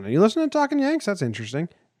fan calling. Are you listening to Talking Yanks? That's interesting.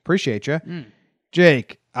 Appreciate you.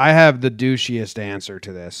 Jake, I have the douchiest answer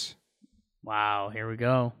to this. Wow, here we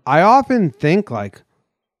go. I often think, like,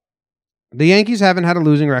 the Yankees haven't had a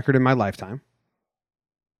losing record in my lifetime.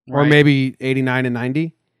 Or Right. maybe 89 and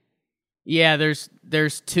 90. Yeah, there's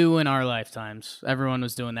 2 in our lifetimes. Everyone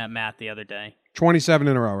was doing that math the other day. 27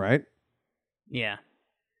 in a row, right? Yeah.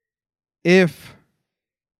 If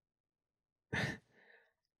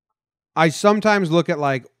I sometimes look at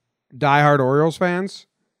like diehard Orioles fans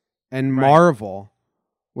and marvel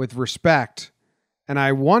with respect, and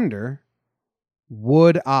I wonder,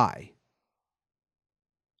 would I?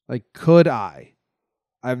 Like, could I?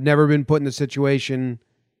 I've never been put in the situation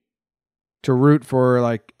to root for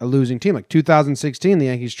like a losing team. Like 2016, the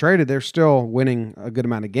Yankees traded, they're still winning a good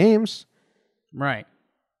amount of games. Right.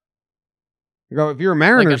 You go, if you're a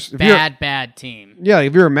Mariners, Like a bad team. Yeah,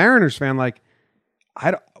 if you're a Mariners fan, like,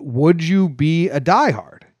 would you be a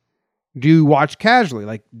diehard? Do you watch casually?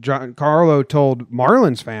 Like Carlo told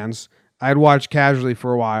Marlins fans, I'd watch casually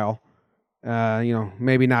for a while.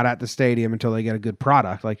 Maybe not at the stadium until they get a good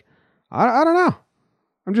product. Like, I don't know.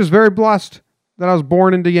 I'm just very blessed that I was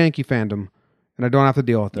born into Yankee fandom, and I don't have to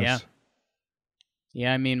deal with this. Yeah.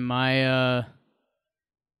 Yeah, I mean, my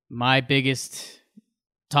biggest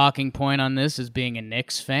talking point on this is being a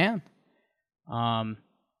Knicks fan.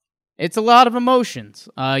 It's a lot of emotions.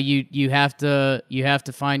 You have to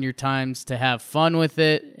find your times to have fun with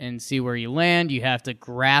it and see where you land. You have to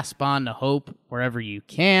grasp on to hope wherever you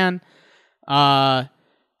can.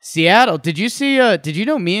 Seattle, did you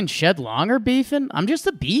know me and Shed Long are beefing? I'm just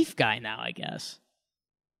a beef guy now, I guess.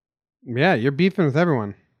 Yeah, you're beefing with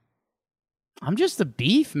everyone. I'm just the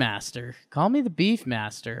beef master. Call me the beef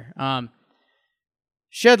master.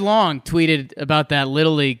 Shed Long tweeted about that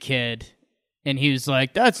Little League kid, and he was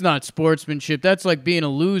like, that's not sportsmanship. That's like being a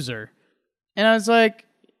loser. And I was like,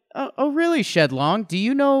 oh really, Shed Long? Do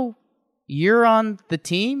you know you're on the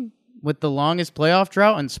team with the longest playoff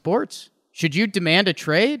drought in sports? Should you demand a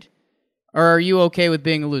trade? Or are you okay with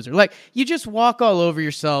being a loser? Like, you just walk all over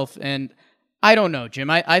yourself, and I don't know, Jim.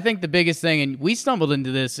 I think the biggest thing, and we stumbled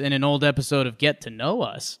into this in an old episode of Get to Know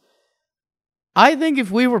Us, I think if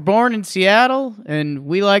we were born in Seattle and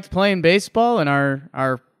we liked playing baseball and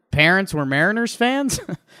our parents were Mariners fans,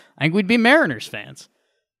 I think we'd be Mariners fans.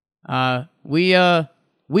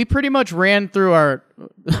 We pretty much ran through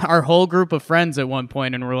our whole group of friends at one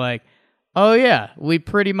point and were like, oh yeah, we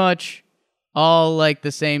pretty much all like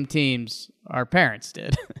the same teams our parents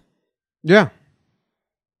did. Yeah.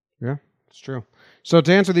 Yeah, it's true. So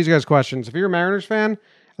to answer these guys' questions, if you're a Mariners fan,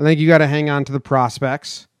 I think you got to hang on to the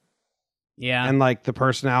prospects. Yeah. And like the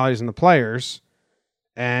personalities and the players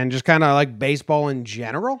and just kind of like baseball in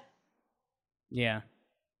general. Yeah.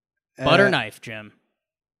 Butter knife, Jim.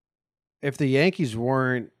 If the Yankees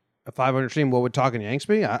weren't a 500 team, what would Talking Yanks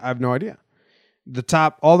be? I have no idea.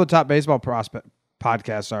 All the top baseball prospect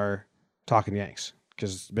podcasts are Talking Yanks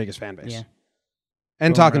because it's the biggest fan base. Yeah.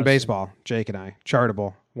 And Boom Talking roasted. Baseball, Jake and I,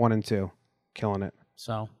 Chartable 1 and 2, killing it.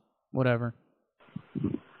 So, whatever.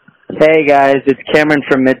 Hey guys, it's Cameron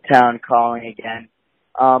from Midtown calling again.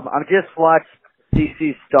 I've just watched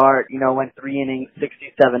CC start, went 3 innings,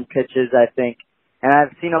 67 pitches, I think. And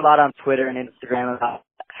I've seen a lot on Twitter and Instagram about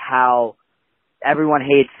how everyone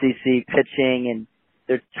hates CC pitching and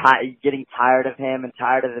they're getting tired of him and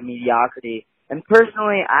tired of the mediocrity. And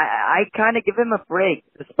personally, I kind of give him a break.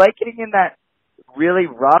 Despite getting in that really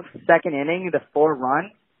rough second inning, the 4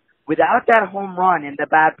 runs, without that home run and the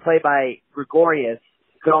bad play by Gregorius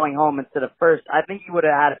going home instead of first, I think he would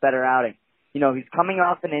have had a better outing. He's coming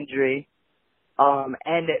off an injury,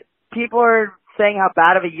 and people are saying how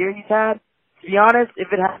bad of a year he's had. To be honest, if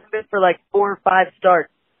it hadn't been for like 4 or 5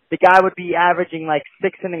 starts, the guy would be averaging like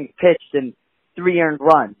 6 innings pitched and 3 earned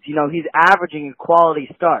runs. He's averaging a quality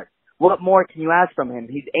start. What more can you ask from him?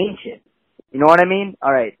 He's ancient. You know what I mean?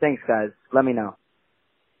 All right, thanks guys. Let me know.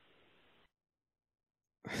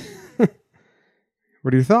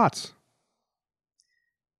 What are your thoughts?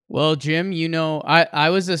 Well, Jim, I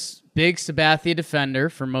was a big Sabathia defender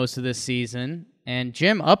for most of this season. And,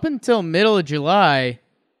 Jim, up until middle of July,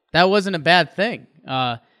 that wasn't a bad thing.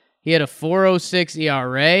 He had a 4.06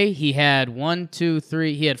 ERA. He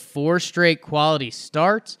had 4 straight quality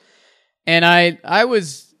starts. And I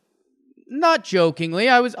was, not jokingly,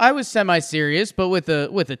 I was semi-serious, but with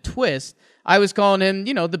a twist. I was calling him,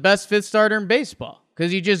 the best 5th starter in baseball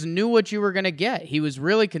because you just knew what you were going to get. He was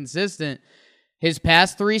really consistent. His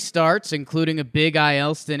past 3 starts, including a big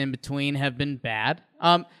IL stint in between, have been bad.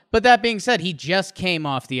 But that being said, he just came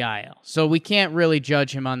off the IL, so we can't really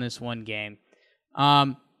judge him on this one game.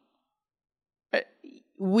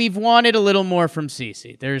 We've wanted a little more from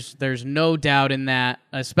CeCe. There's no doubt in that,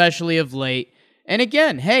 especially of late. And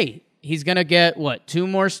again, hey, he's going to get, 2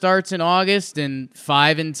 more starts in August and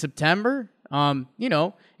 5 in September?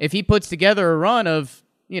 If he puts together a run of,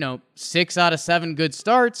 6 out of 7 good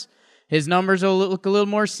starts, his numbers will look a little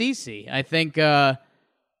more CeCe. I think,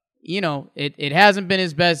 it hasn't been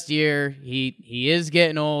his best year. He is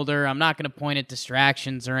getting older. I'm not going to point at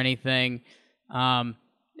distractions or anything. And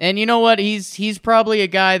you know what? He's probably a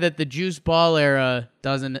guy that the juice ball era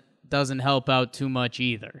doesn't help out too much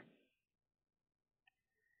either.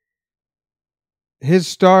 His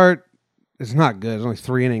start is not good. It's only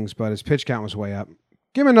 3 innings, but his pitch count was way up.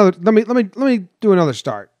 Give him another. Let me do another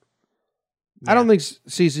start. Yeah. I don't think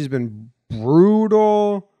CeCe's been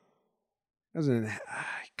brutal.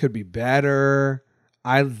 Could be better.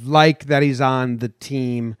 I like that he's on the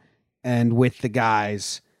team and with the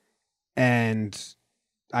guys, and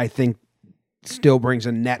I think still brings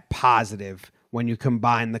a net positive when you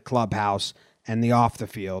combine the clubhouse and the off the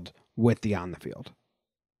field with the on the field.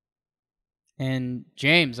 And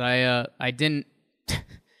James, I didn't.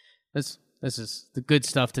 This is the good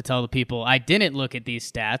stuff to tell the people. I didn't look at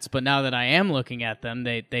these stats, but now that I am looking at them,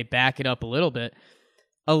 they back it up a little bit.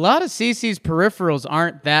 A lot of CeCe's peripherals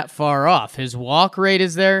aren't that far off. His walk rate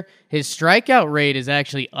is there. His strikeout rate is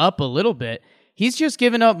actually up a little bit. He's just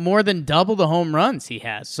given up more than double the home runs he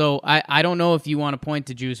has. So I don't know if you want to point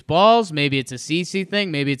to juice balls. Maybe it's a CeCe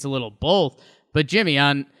thing. Maybe it's a little both. But Jimmy,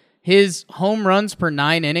 on his home runs per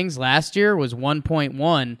 9 innings last year was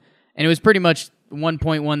 1.1, and it was pretty much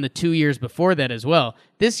 1.1 the 2 years before that as well.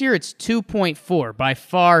 This year it's 2.4, by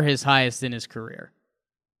far his highest in his career.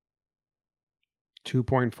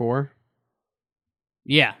 2.4?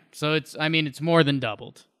 Yeah, so it's more than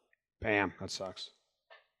doubled. Bam, that sucks.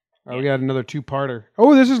 All right, we got another 2-parter.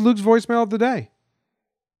 Oh, this is Luke's voicemail of the day.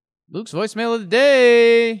 Luke's voicemail of the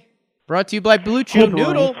day. Brought to you by Blue Chew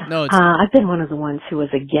Noodle. No, it's I've been one of the ones who was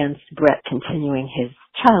against Brett continuing his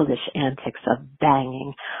childish antics of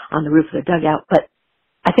banging on the roof of the dugout, but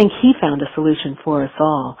I think he found a solution for us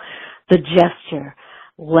all. The gesture,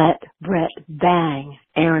 let Brett bang.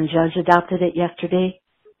 Aaron Judge adopted it yesterday.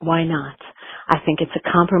 Why not? I think it's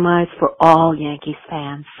a compromise for all Yankees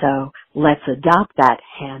fans, so let's adopt that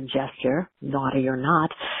hand gesture, naughty or not,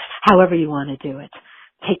 however you want to do it.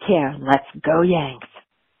 Take care. Let's go Yanks.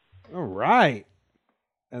 All right.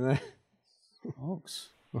 And then, folks,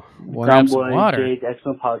 John Boy, Jade,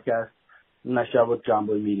 excellent podcast. Nice job with John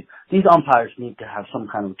Boy Media. These umpires need to have some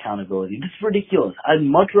kind of accountability. This is ridiculous. I'd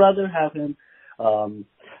much rather have him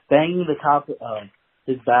banging the top of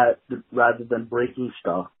his bat rather than breaking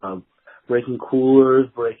stuff, breaking coolers,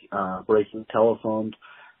 breaking telephones.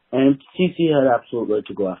 And CeCe had absolute right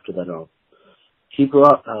to go after that. Keep her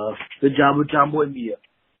up. Good job with John Boy Media.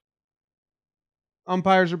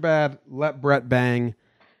 Umpires are bad. Let Brett bang.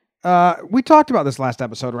 We talked about this last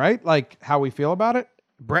episode, right? Like how we feel about it.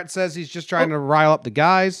 Brett says he's just trying to rile up the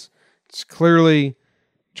guys. It's clearly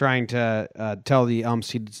trying to tell the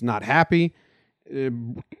umps he's not happy.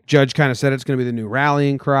 Judge kind of said it's going to be the new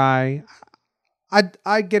rallying cry.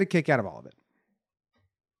 I get a kick out of all of it.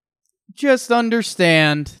 Just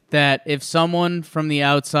understand that if someone from the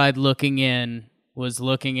outside looking in was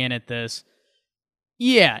looking in at this,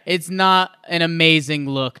 yeah, it's not an amazing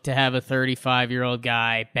look to have a 35-year-old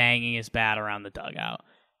guy banging his bat around the dugout.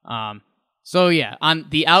 So yeah, on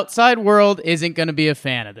the outside world isn't going to be a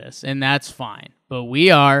fan of this, and that's fine. But we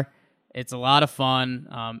are. It's a lot of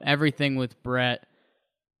fun. Everything with Brett.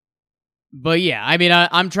 But yeah, I mean,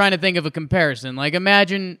 I'm trying to think of a comparison. Like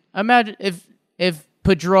imagine if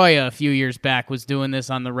Pedroia a few years back was doing this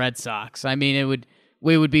on the Red Sox. I mean,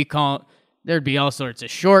 we would be calling. There'd be all sorts of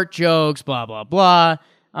short jokes, blah blah blah.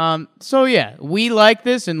 So yeah, we like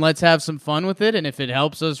this, and let's have some fun with it. And if it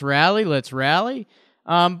helps us rally, let's rally.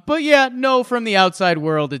 But yeah, no, from the outside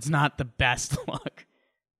world, it's not the best look.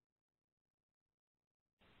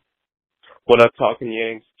 What up, Talking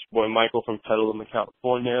Yanks? It's your boy Michael from Petaluma,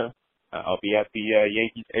 California. I'll be at the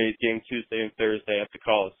Yankees-A's game Tuesday and Thursday at the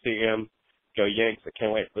Coliseum. Go Yanks, I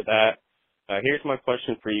can't wait for that. Here's my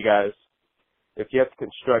question for you guys. If you have to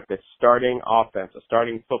construct a starting offense, a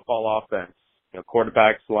starting football offense,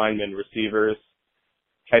 quarterbacks, linemen, receivers,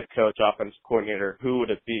 head coach, offensive coordinator, who would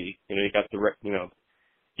it be? You got the,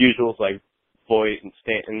 usuals like Voit and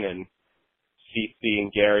Stanton and CC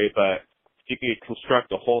and Gary, but if you could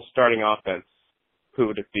construct a whole starting offense, who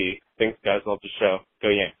would it be? Thanks, guys. Love the show. Go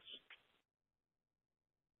Yanks.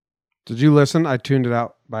 Did you listen? I tuned it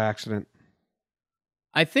out by accident.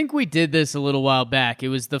 I think we did this a little while back. It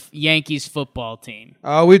was the Yankees football team.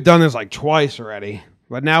 Oh, we've done this like twice already.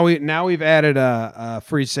 But now we've added a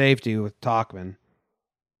free safety with Talkman.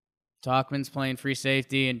 Talkman's playing free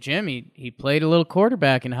safety, and Jim, he played a little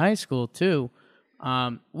quarterback in high school too.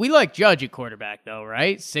 We like Judge at quarterback though,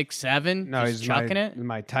 right? 6'7", no, just he's chucking it.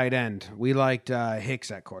 My tight end. We liked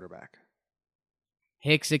Hicks at quarterback.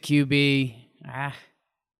 Hicks at QB.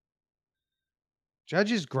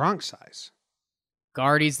 Judge is Gronk size.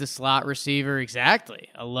 Guardy's the slot receiver. Exactly.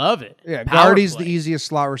 I love it. Yeah, Power Guardy's play. the easiest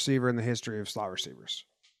slot receiver in the history of slot receivers.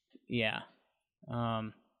 Yeah.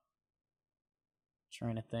 Trying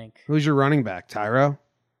to think. Who's your running back? Tyro?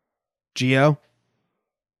 Gio?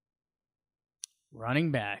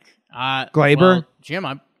 Running back. Glaber? Well, Jim,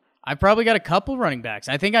 I probably got a couple running backs.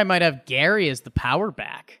 I think I might have Gary as the power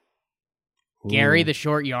back. Ooh. Gary, the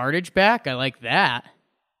short yardage back. I like that.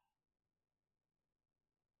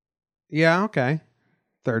 Yeah, okay.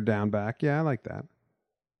 Third down back. Yeah, I like that.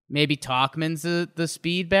 Maybe Talkman's the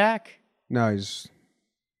speed back. No, he's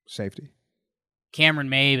safety. Cameron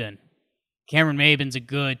Maben. Cameron Maben's a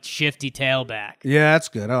good shifty tailback. Yeah, that's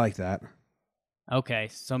good. I like that. Okay,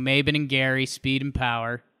 so Maben and Gary, speed and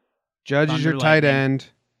power. Judge is your tight end.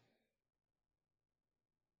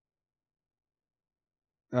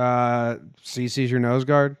 CC's your nose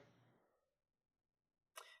guard.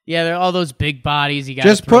 Yeah, they're all those big bodies. You got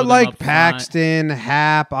just put like Paxton,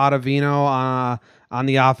 Happ, Ottavino on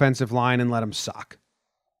the offensive line and let them suck.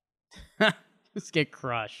 Just get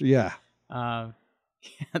crushed. Yeah.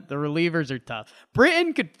 The relievers are tough.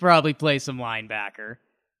 Britton could probably play some linebacker.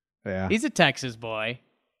 Yeah. He's a Texas boy.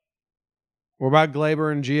 What about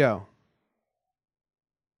Glaber and Gio?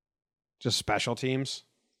 Just special teams?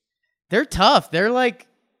 They're tough. They're like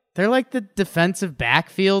the defensive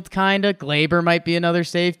backfield kind of. Glaber might be another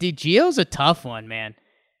safety. Gio's a tough one, man.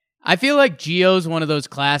 I feel like Gio's one of those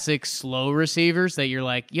classic slow receivers that you're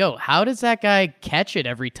like, yo, how does that guy catch it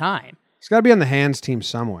every time? He's got to be on the hands team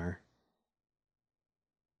somewhere.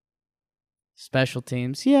 Special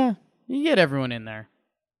teams. Yeah, you get everyone in there.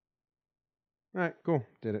 All right, cool.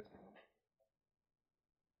 Did it.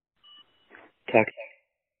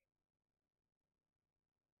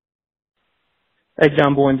 Hey,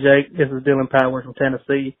 John Boy and Jake. This is Dylan Powers from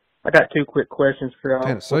Tennessee. I got two quick questions for y'all.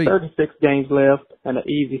 Tennessee. With 36 games left and an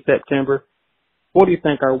easy September, what do you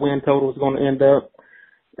think our win total is going to end up?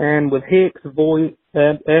 And with Hicks, Voit,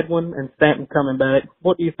 Edwin, and Stanton coming back,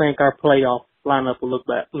 what do you think our playoff lineup will look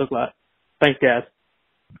like? Thanks, guys.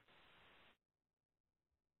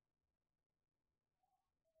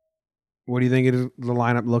 What do you think the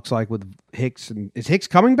lineup looks like with Hicks? And is Hicks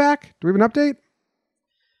coming back? Do we have an update?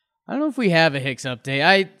 I don't know if we have a Hicks update.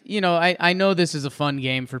 I know this is a fun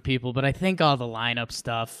game for people, but I think all the lineup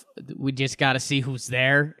stuff, we just got to see who's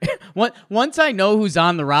there. Once I know who's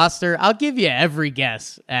on the roster, I'll give you every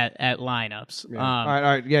guess at lineups. Yeah. All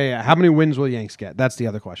right. Yeah. How many wins will Yanks get? That's the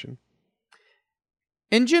other question.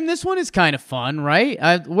 And Jim, this one is kind of fun,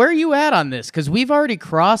 right? Where are you at on this? Because we've already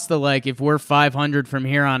crossed the, like, if we're 500 from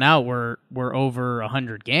here on out, we're over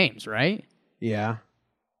 100 games, right? Yeah.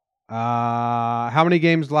 How many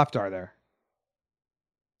games left are there?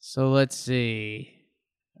 So let's see.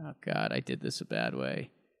 Oh, God, I did this a bad way.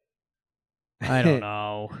 I don't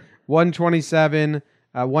know. 127,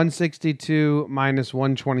 162 minus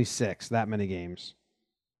 126. That many games.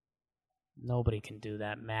 Nobody can do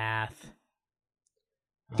that math.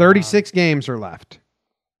 36 games are left.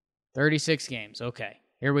 36 games. Okay,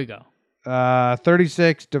 here we go.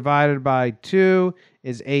 36 divided by 2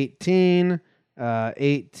 is 18.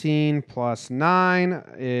 18 plus 9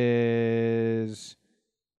 is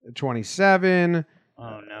 27.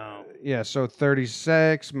 Oh, no. Yeah, so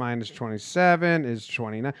 36 minus 27 is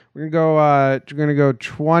 29. We're gonna go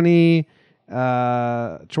 20,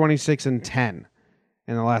 26 and 10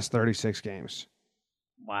 in the last 36 games.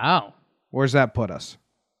 Wow. Where's that put us?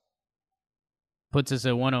 Puts us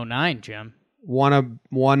at 109, Jim.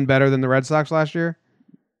 One better than the Red Sox last year?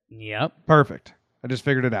 Yep. Perfect. I just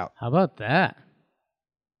figured it out. How about that?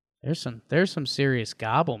 There's some serious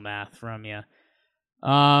gobble math from you.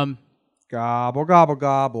 Gobble, gobble,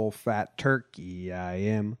 gobble, fat turkey I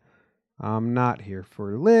am. I'm not here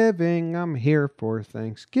for living. I'm here for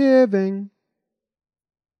Thanksgiving.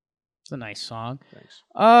 It's a nice song. Thanks.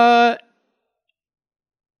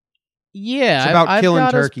 Yeah. It's about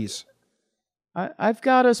killing turkeys. I've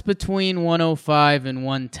got us between 105 and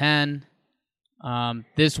 110.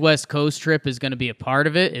 This West Coast trip is going to be a part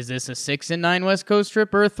of it. Is this a 6-9 West Coast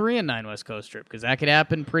trip or a 3-9 West Coast trip? Because that could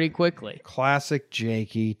happen pretty quickly. Classic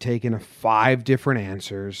Jakey taking 5 different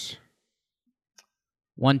answers.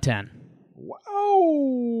 110. Wow.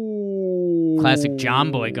 Classic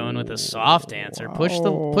John Boy going with a soft answer. Push the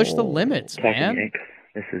limits, man. Yanks.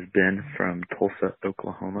 This is Ben from Tulsa,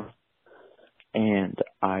 Oklahoma. And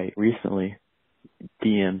I recently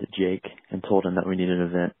DM'd Jake and told him that we need an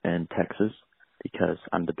event in Texas because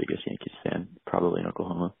I'm the biggest Yankees fan, probably in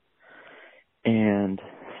Oklahoma. And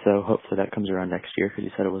so hopefully that comes around next year because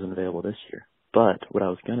he said it wasn't available this year. But what I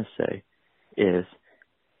was going to say is,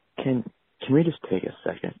 can we just take a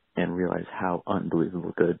second and realize how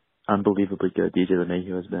unbelievably good DJ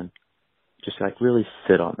LeMahieu has been? Just like really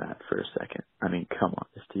sit on that for a second. I mean, come on,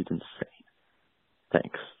 this dude's insane.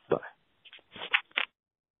 Thanks. Bye.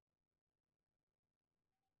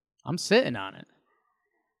 I'm sitting on it.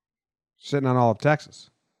 Sitting on all of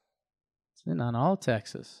Texas. Sitting on all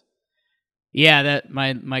Texas. Yeah, that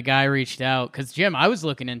my guy reached out because Jim, I was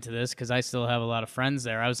looking into this because I still have a lot of friends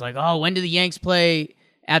there. I was like, oh, when do the Yanks play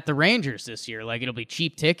at the Rangers this year? Like, it'll be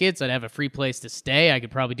cheap tickets. I'd have a free place to stay. I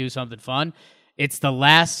could probably do something fun. It's the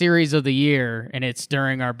last series of the year, and it's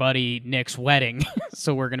during our buddy Nick's wedding,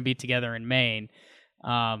 so we're going to be together in Maine.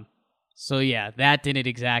 So yeah, that didn't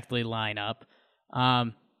exactly line up.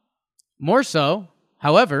 More so,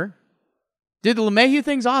 however, dude, the LeMahieu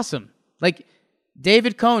thing's awesome. Like,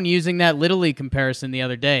 David Cohn using that Little League comparison the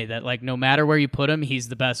other day, that, like, no matter where you put him, he's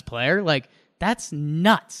the best player. Like, that's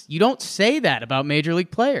nuts. You don't say that about Major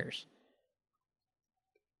League players.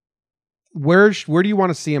 Where do you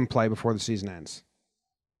want to see him play before the season ends?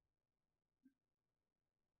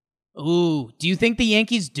 Ooh, do you think the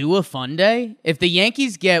Yankees do a fun day? If the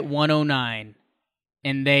Yankees get 109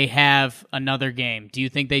 and they have another game, do you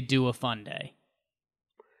think they do a fun day?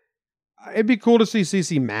 It'd be cool to see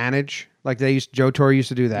CC manage, like Joe Torre used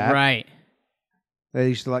to do that. Right. They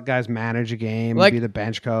used to let guys manage a game, like, be the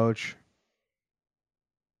bench coach.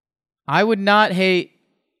 I wouldn't hate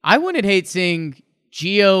seeing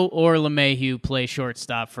Gio or LeMahieu play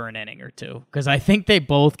shortstop for an inning or two, because I think they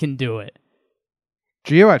both can do it.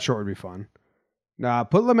 Gio at short would be fun.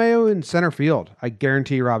 Put LeMahieu in center field. I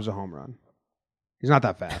guarantee he robs a home run. He's not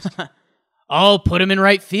that fast. Oh, put him in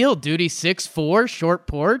right field, dude. He's 6'4", short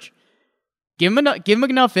porch. Give him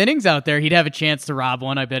enough innings out there. He'd have a chance to rob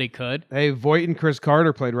one. I bet he could. Hey, Voit and Chris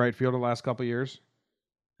Carter played right field the last couple of years.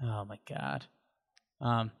 Oh my God.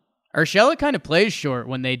 Urshela kind of plays short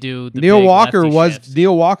when they do the Neil big Walker lefty shifts.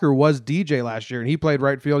 Neil Walker was DJ last year, and he played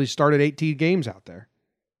right field. He started 18 games out there.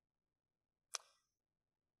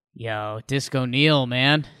 Yo, Disco Neil,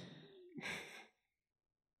 man.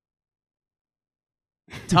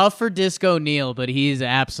 Tough for Disco Neil, but he's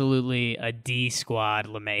absolutely a D squad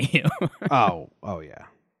LeMahieu. oh yeah.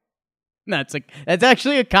 That's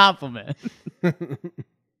actually a compliment. Hey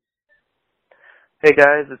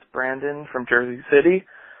guys, it's Brandon from Jersey City.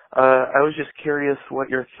 I was just curious what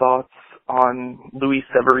your thoughts on Luis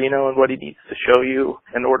Severino and what he needs to show you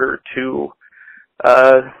in order to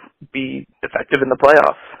be effective in the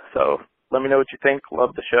playoffs. So let me know what you think.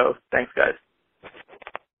 Love the show. Thanks, guys.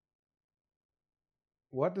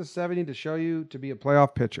 What does Sevy need to show you to be a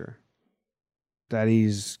playoff pitcher? That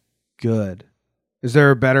he's good. Is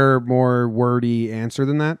there a better, more wordy answer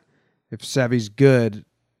than that? If Sevy's good.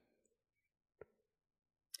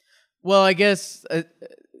 Well, I guess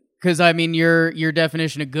because I mean your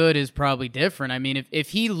definition of good is probably different. I mean, if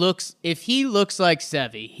he looks like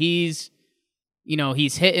Sevy, he's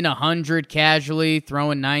hitting 100 casually,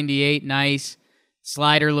 throwing 98 nice,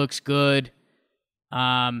 slider looks good.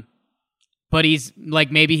 But he's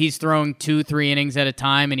maybe he's throwing 2-3 innings at a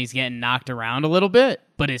time and he's getting knocked around a little bit,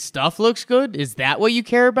 but his stuff looks good. Is that what you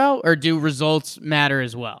care about, or do results matter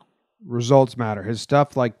as well? Results matter. His stuff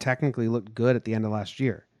technically looked good at the end of last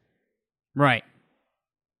year. Right.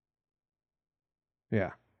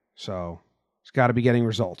 Yeah. So he's got to be getting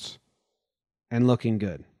results and looking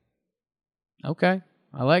good. Okay.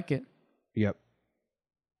 I like it. Yep.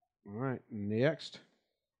 All right. Next.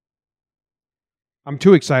 I'm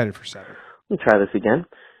too excited for Sevy. Let's try this again.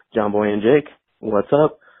 John Boy and Jake, what's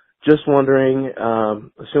up? Just wondering,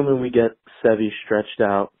 assuming we get Sevy stretched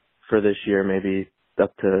out for this year, maybe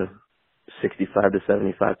up to 65 to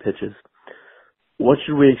 75 pitches, what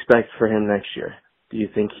should we expect for him next year? Do you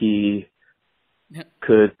think he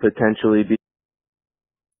could potentially be?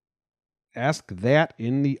 Ask that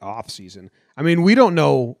in the offseason. I mean, we don't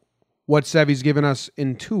know what Sevy's given us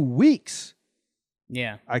in 2 weeks.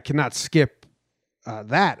 Yeah. I cannot skip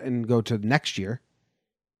that and go to next year.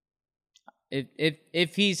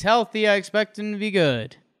 If he's healthy, I expect him to be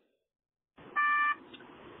good.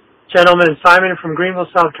 Gentlemen, Simon from Greenville,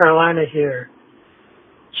 South Carolina here.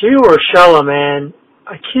 Gio Urshela, man,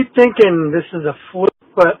 I keep thinking this is a fluke,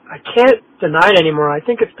 but I can't deny it anymore. I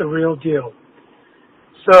think it's the real deal.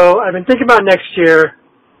 So I've been thinking about next year,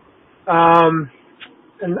 and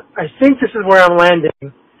I think this is where I'm landing.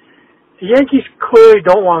 The Yankees clearly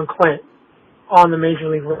don't want Clint on the Major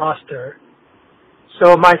League roster.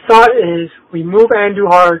 So my thought is we move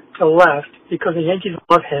Andujar to left because the Yankees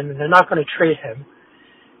love him and they're not going to trade him.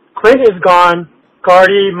 Clint is gone.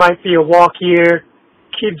 Gardy might be a walk year.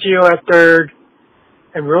 Keep Gio at third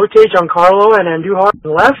and rotate Giancarlo and Andujar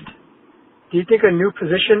left. Do you think a new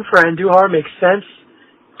position for Andujar makes sense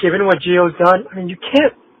given what Gio's done? I mean, you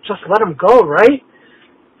can't just let him go, right?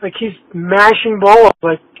 He's mashing balls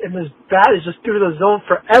and his bat is just through the zone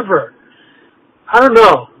forever. I don't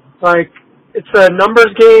know. It's a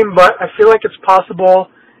numbers game, but I feel like it's possible.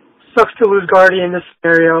 Sucks to lose Gardy in this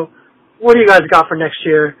scenario. What do you guys got for next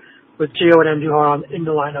year with Gio and Andujar in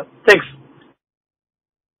the lineup? Thanks.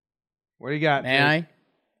 What do you got? May I?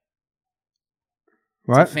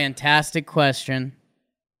 What? It's a fantastic question,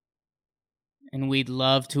 and we'd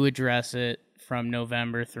love to address it from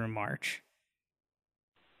November through March.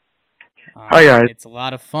 Hi, guys. It's a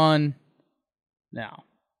lot of fun. Now.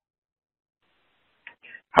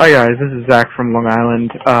 Hi guys, this is Zach from Long Island.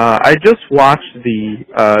 I just watched the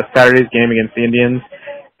Saturday's game against the Indians,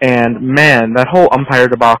 and man, that whole umpire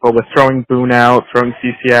debacle with throwing Boone out, throwing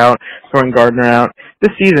CC out, throwing Gardner out.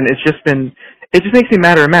 This season, it just makes me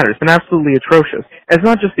madder and madder. It's been absolutely atrocious. And it's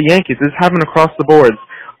not just the Yankees; it's happened across the boards.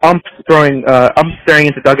 Umps staring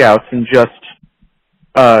into dugouts and just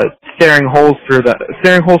staring holes through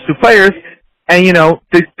players, and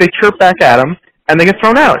they chirp back at them. And they get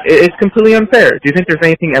thrown out. It's completely unfair. Do you think there's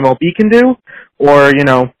anything MLB can do? Or,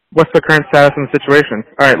 what's the current status in the situation?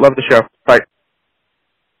 All right, love the show. Bye.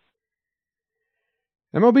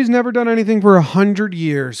 MLB's never done anything for 100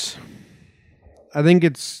 years. I think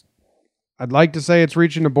I'd like to say it's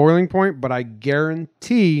reaching a boiling point, but I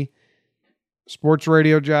guarantee sports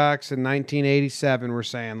radio jocks in 1987 were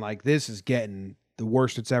saying, this is getting the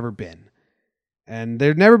worst it's ever been. And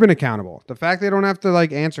they've never been accountable. The fact they don't have to,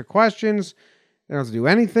 answer questions... They don't have to do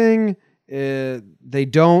anything. They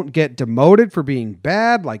don't get demoted for being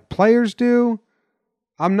bad like players do.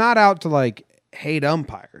 I'm not out to hate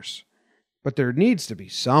umpires, but there needs to be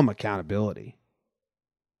some accountability.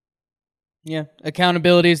 Yeah,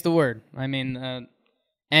 accountability is the word. I mean,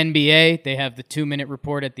 NBA, they have the 2-minute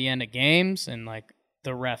report at the end of games, and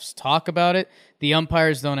the refs talk about it. The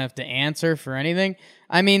umpires don't have to answer for anything.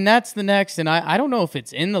 I mean, that's the next, and I don't know if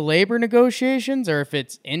it's in the labor negotiations or if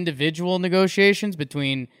it's individual negotiations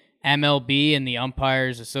between MLB and the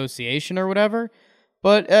Umpires Association or whatever,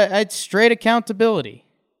 but it's straight accountability.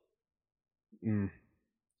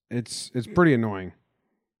 It's pretty annoying.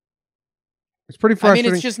 It's pretty frustrating. I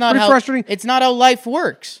mean, it's just not frustrating. It's not how life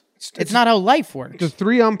works. It's not how life works. The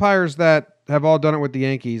 3 umpires that have all done it with the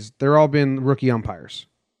Yankees, they're all been rookie umpires.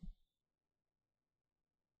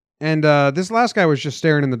 And this last guy was just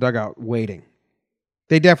staring in the dugout, waiting.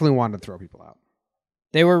 They definitely wanted to throw people out.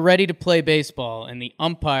 They were ready to play baseball, and the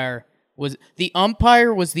umpire the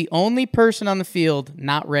umpire was the only person on the field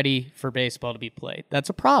not ready for baseball to be played. That's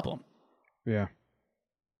a problem. Yeah.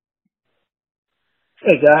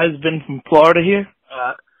 Hey guys, Ben from Florida here.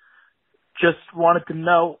 Just wanted to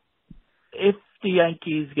know if the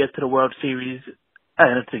Yankees get to the World Series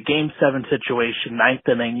and it's a Game 7 situation,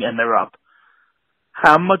 9th inning, and they're up,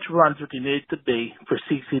 how much runs would you need to be for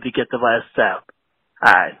CC to get the last out?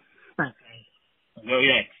 All right. Go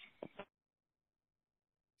Yanks.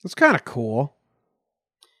 That's kind of cool.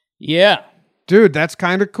 Yeah. Dude, that's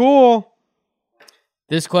kind of cool.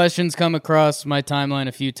 This question's come across my timeline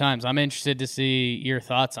a few times. I'm interested to see your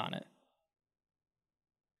thoughts on it.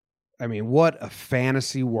 I mean, what a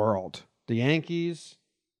fantasy world. The Yankees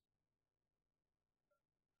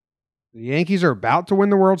are about to win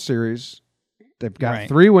the World Series. They've got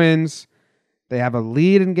 3 wins. They have a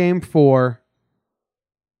lead in Game 4.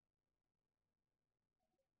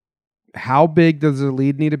 How big does the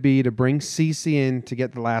lead need to be to bring CeCe in to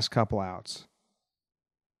get the last couple outs?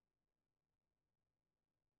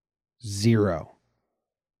 0.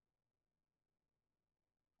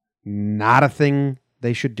 Not a thing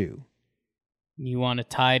they should do. You want a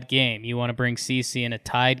tied game. You want to bring CeCe in a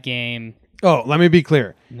tied game. Oh, let me be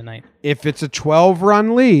clear. In the ninth. If it's a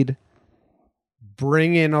 12-run lead,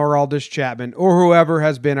 bring in Aroldis Chapman or whoever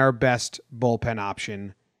has been our best bullpen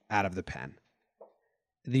option out of the pen.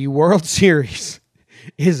 The World Series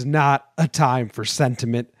is not a time for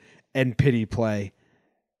sentiment and pity play.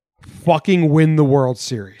 Fucking win the World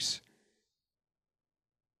Series.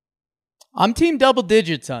 I'm team double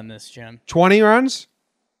digits on this, Jim. 20 runs?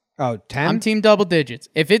 Oh, 10? I'm team double digits.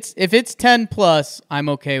 If it's 10 plus, I'm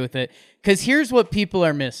okay with it. Because here's what people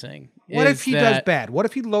are missing. What if he does bad? What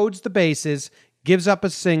if he loads the bases, gives up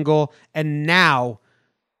a single, and now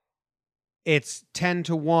it's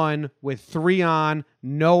 10-1 with 3 on,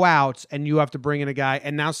 no outs, and you have to bring in a guy,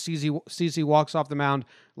 and now CeCe walks off the mound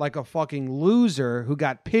like a fucking loser who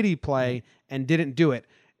got pity play and didn't do it.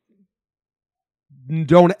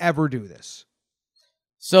 Don't ever do this.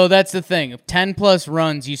 So that's the thing. 10 plus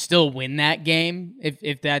runs, you still win that game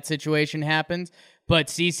if that situation happens. But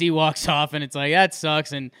CeCe walks off and it's like, that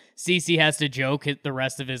sucks. And CeCe has to joke the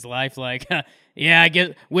rest of his life like, yeah,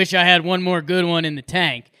 wish I had one more good one in the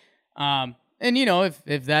tank. And you know,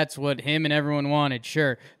 if that's what him and everyone wanted,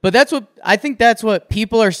 sure. But I think that's what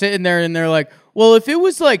people are sitting there and they're like, well, if it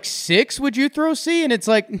was like 6, would you throw C? And it's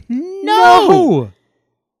like, no,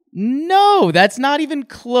 that's not even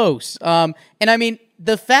close. And I mean,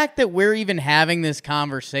 the fact that we're even having this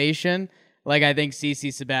conversation, like I think CeCe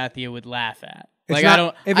Sabathia would laugh at. Like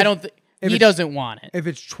he doesn't want it. If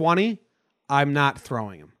it's 20, I'm not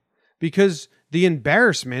throwing him because the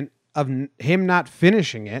embarrassment of him not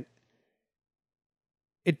finishing it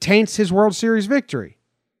taints his World Series victory.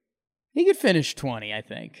 He could finish 20, I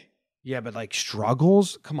think. Yeah, but like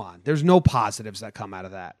struggles? Come on. There's no positives that come out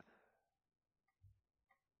of that.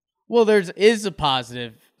 Well, is a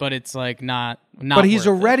positive, but it's like not. But he's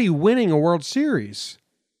already winning a World Series.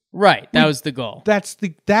 Right. That was the goal. That's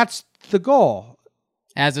the goal.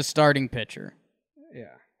 As a starting pitcher.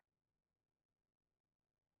 Yeah.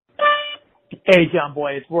 Hey, John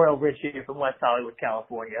Boy, it's Royal Rich here from West Hollywood,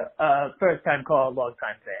 California. First time call, long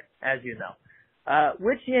time fan, as you know.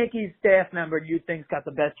 Which Yankees staff member do you think's got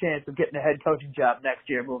the best chance of getting a head coaching job next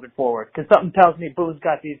year moving forward? Because something tells me Boone's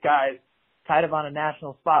got these guys kind of on a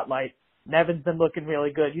national spotlight. Nevin's been looking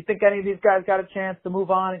really good. You think any of these guys got a chance to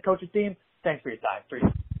move on and coach a team? Thanks for your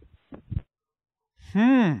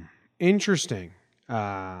time. Interesting.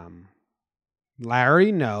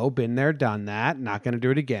 Larry, no. Been there, done that. Not going to do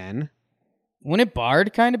it again. Wouldn't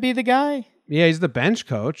Bard kind of be the guy? Yeah, he's the bench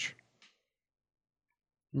coach.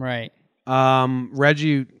 Right.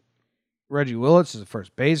 Reggie Willits is the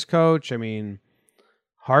first base coach. I mean,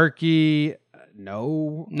 Harkey,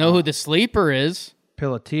 no. Know who the sleeper is?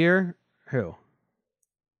 Pelletier? Who?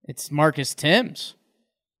 It's Marcus Timms.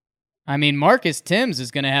 I mean, Marcus Timms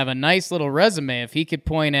is going to have a nice little resume if he could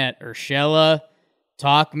point at Urshela,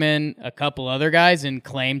 Talkman, a couple other guys, and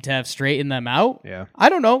claim to have straightened them out. Yeah. I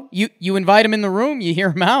don't know. You invite him in the room, you hear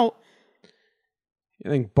him out. I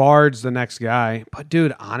think Bard's the next guy. But,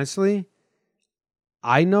 dude, honestly,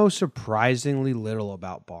 I know surprisingly little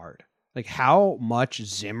about Bard. Like, how much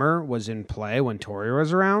Zimmer was in play when Torre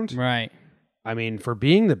was around. Right. I mean, for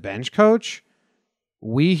being the bench coach,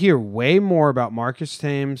 we hear way more about Marcus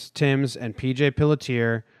Timms and PJ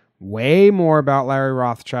Pelletier, way more about Larry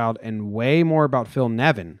Rothschild, and way more about Phil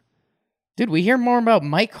Nevin. Dude, we hear more about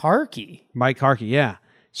Mike Harkey. Mike Harkey, yeah.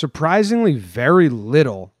 Surprisingly very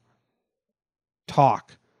little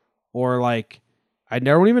talk or like, I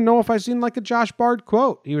don't even know if I seen like a Josh Bard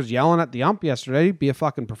quote. He was yelling at the ump yesterday. Be a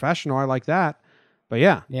fucking professional. I like that. But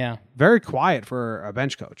yeah. Yeah. Very quiet for a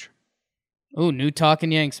bench coach. Ooh, new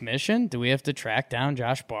Talking Yanks mission? Do we have to track down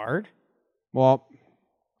Josh Bard? Well,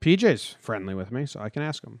 PJ's friendly with me, so I can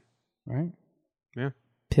ask him. Right. Yeah.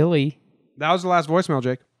 Pilly. That was the last voicemail,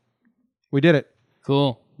 Jake. We did it.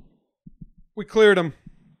 Cool. We cleared him.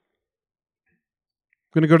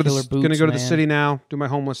 Gonna go to Killer boots, gonna go to the man. city now. Do my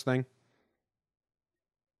homeless thing.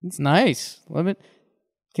 It's nice.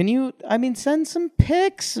 Send some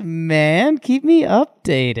pics, man. Keep me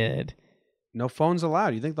updated. No phones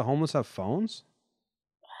allowed. You think the homeless have phones?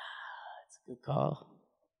 That's a good call.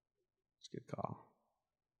 It's a good call.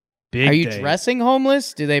 Big Are you day. dressing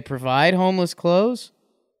homeless? Do they provide homeless clothes?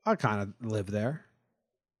 I kind of live there.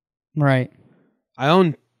 Right. I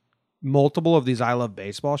own multiple of these I Love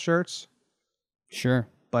Baseball shirts. Sure.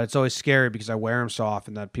 But it's always scary because I wear them so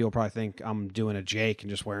often that people probably think I'm doing a Jake and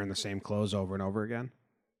just wearing the same clothes over and over again.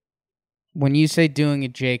 When you say doing a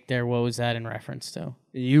Jake there, what was that in reference to?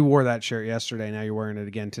 You wore that shirt yesterday. Now you're wearing it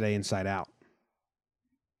again today inside out.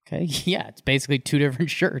 Okay. Yeah, it's basically two different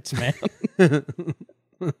shirts, man.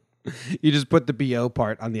 You just put the BO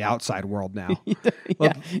part on the outside world now.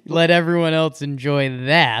 Yeah. Let everyone else enjoy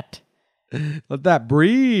that. Let that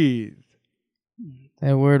breathe.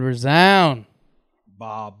 That word resound.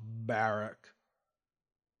 Barbaric.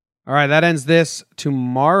 All right, that ends this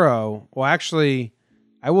tomorrow. Well, actually,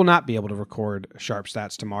 I will not be able to record Sharp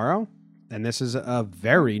Stats tomorrow, and this is a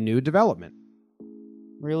very new development.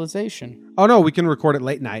 Realization. Oh, no, we can record it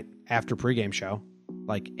late night after pregame show,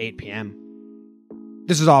 like 8 p.m.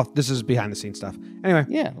 This is behind the scenes stuff. Anyway.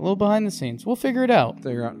 Yeah, a little behind the scenes. We'll figure it out.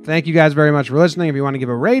 Thank you guys very much for listening. If you want to give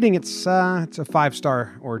a rating, it's a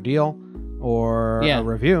 5-star ordeal or a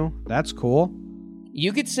review. That's cool.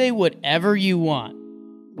 You could say whatever you want.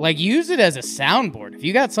 Like, use it as a soundboard. If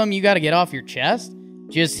you got something you got to get off your chest,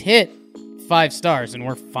 just hit 5 stars and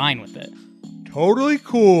we're fine with it. Totally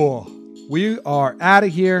cool. We are out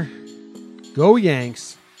of here. Go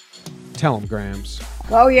Yanks. Tell them, Grams.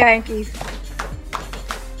 Go Yankees.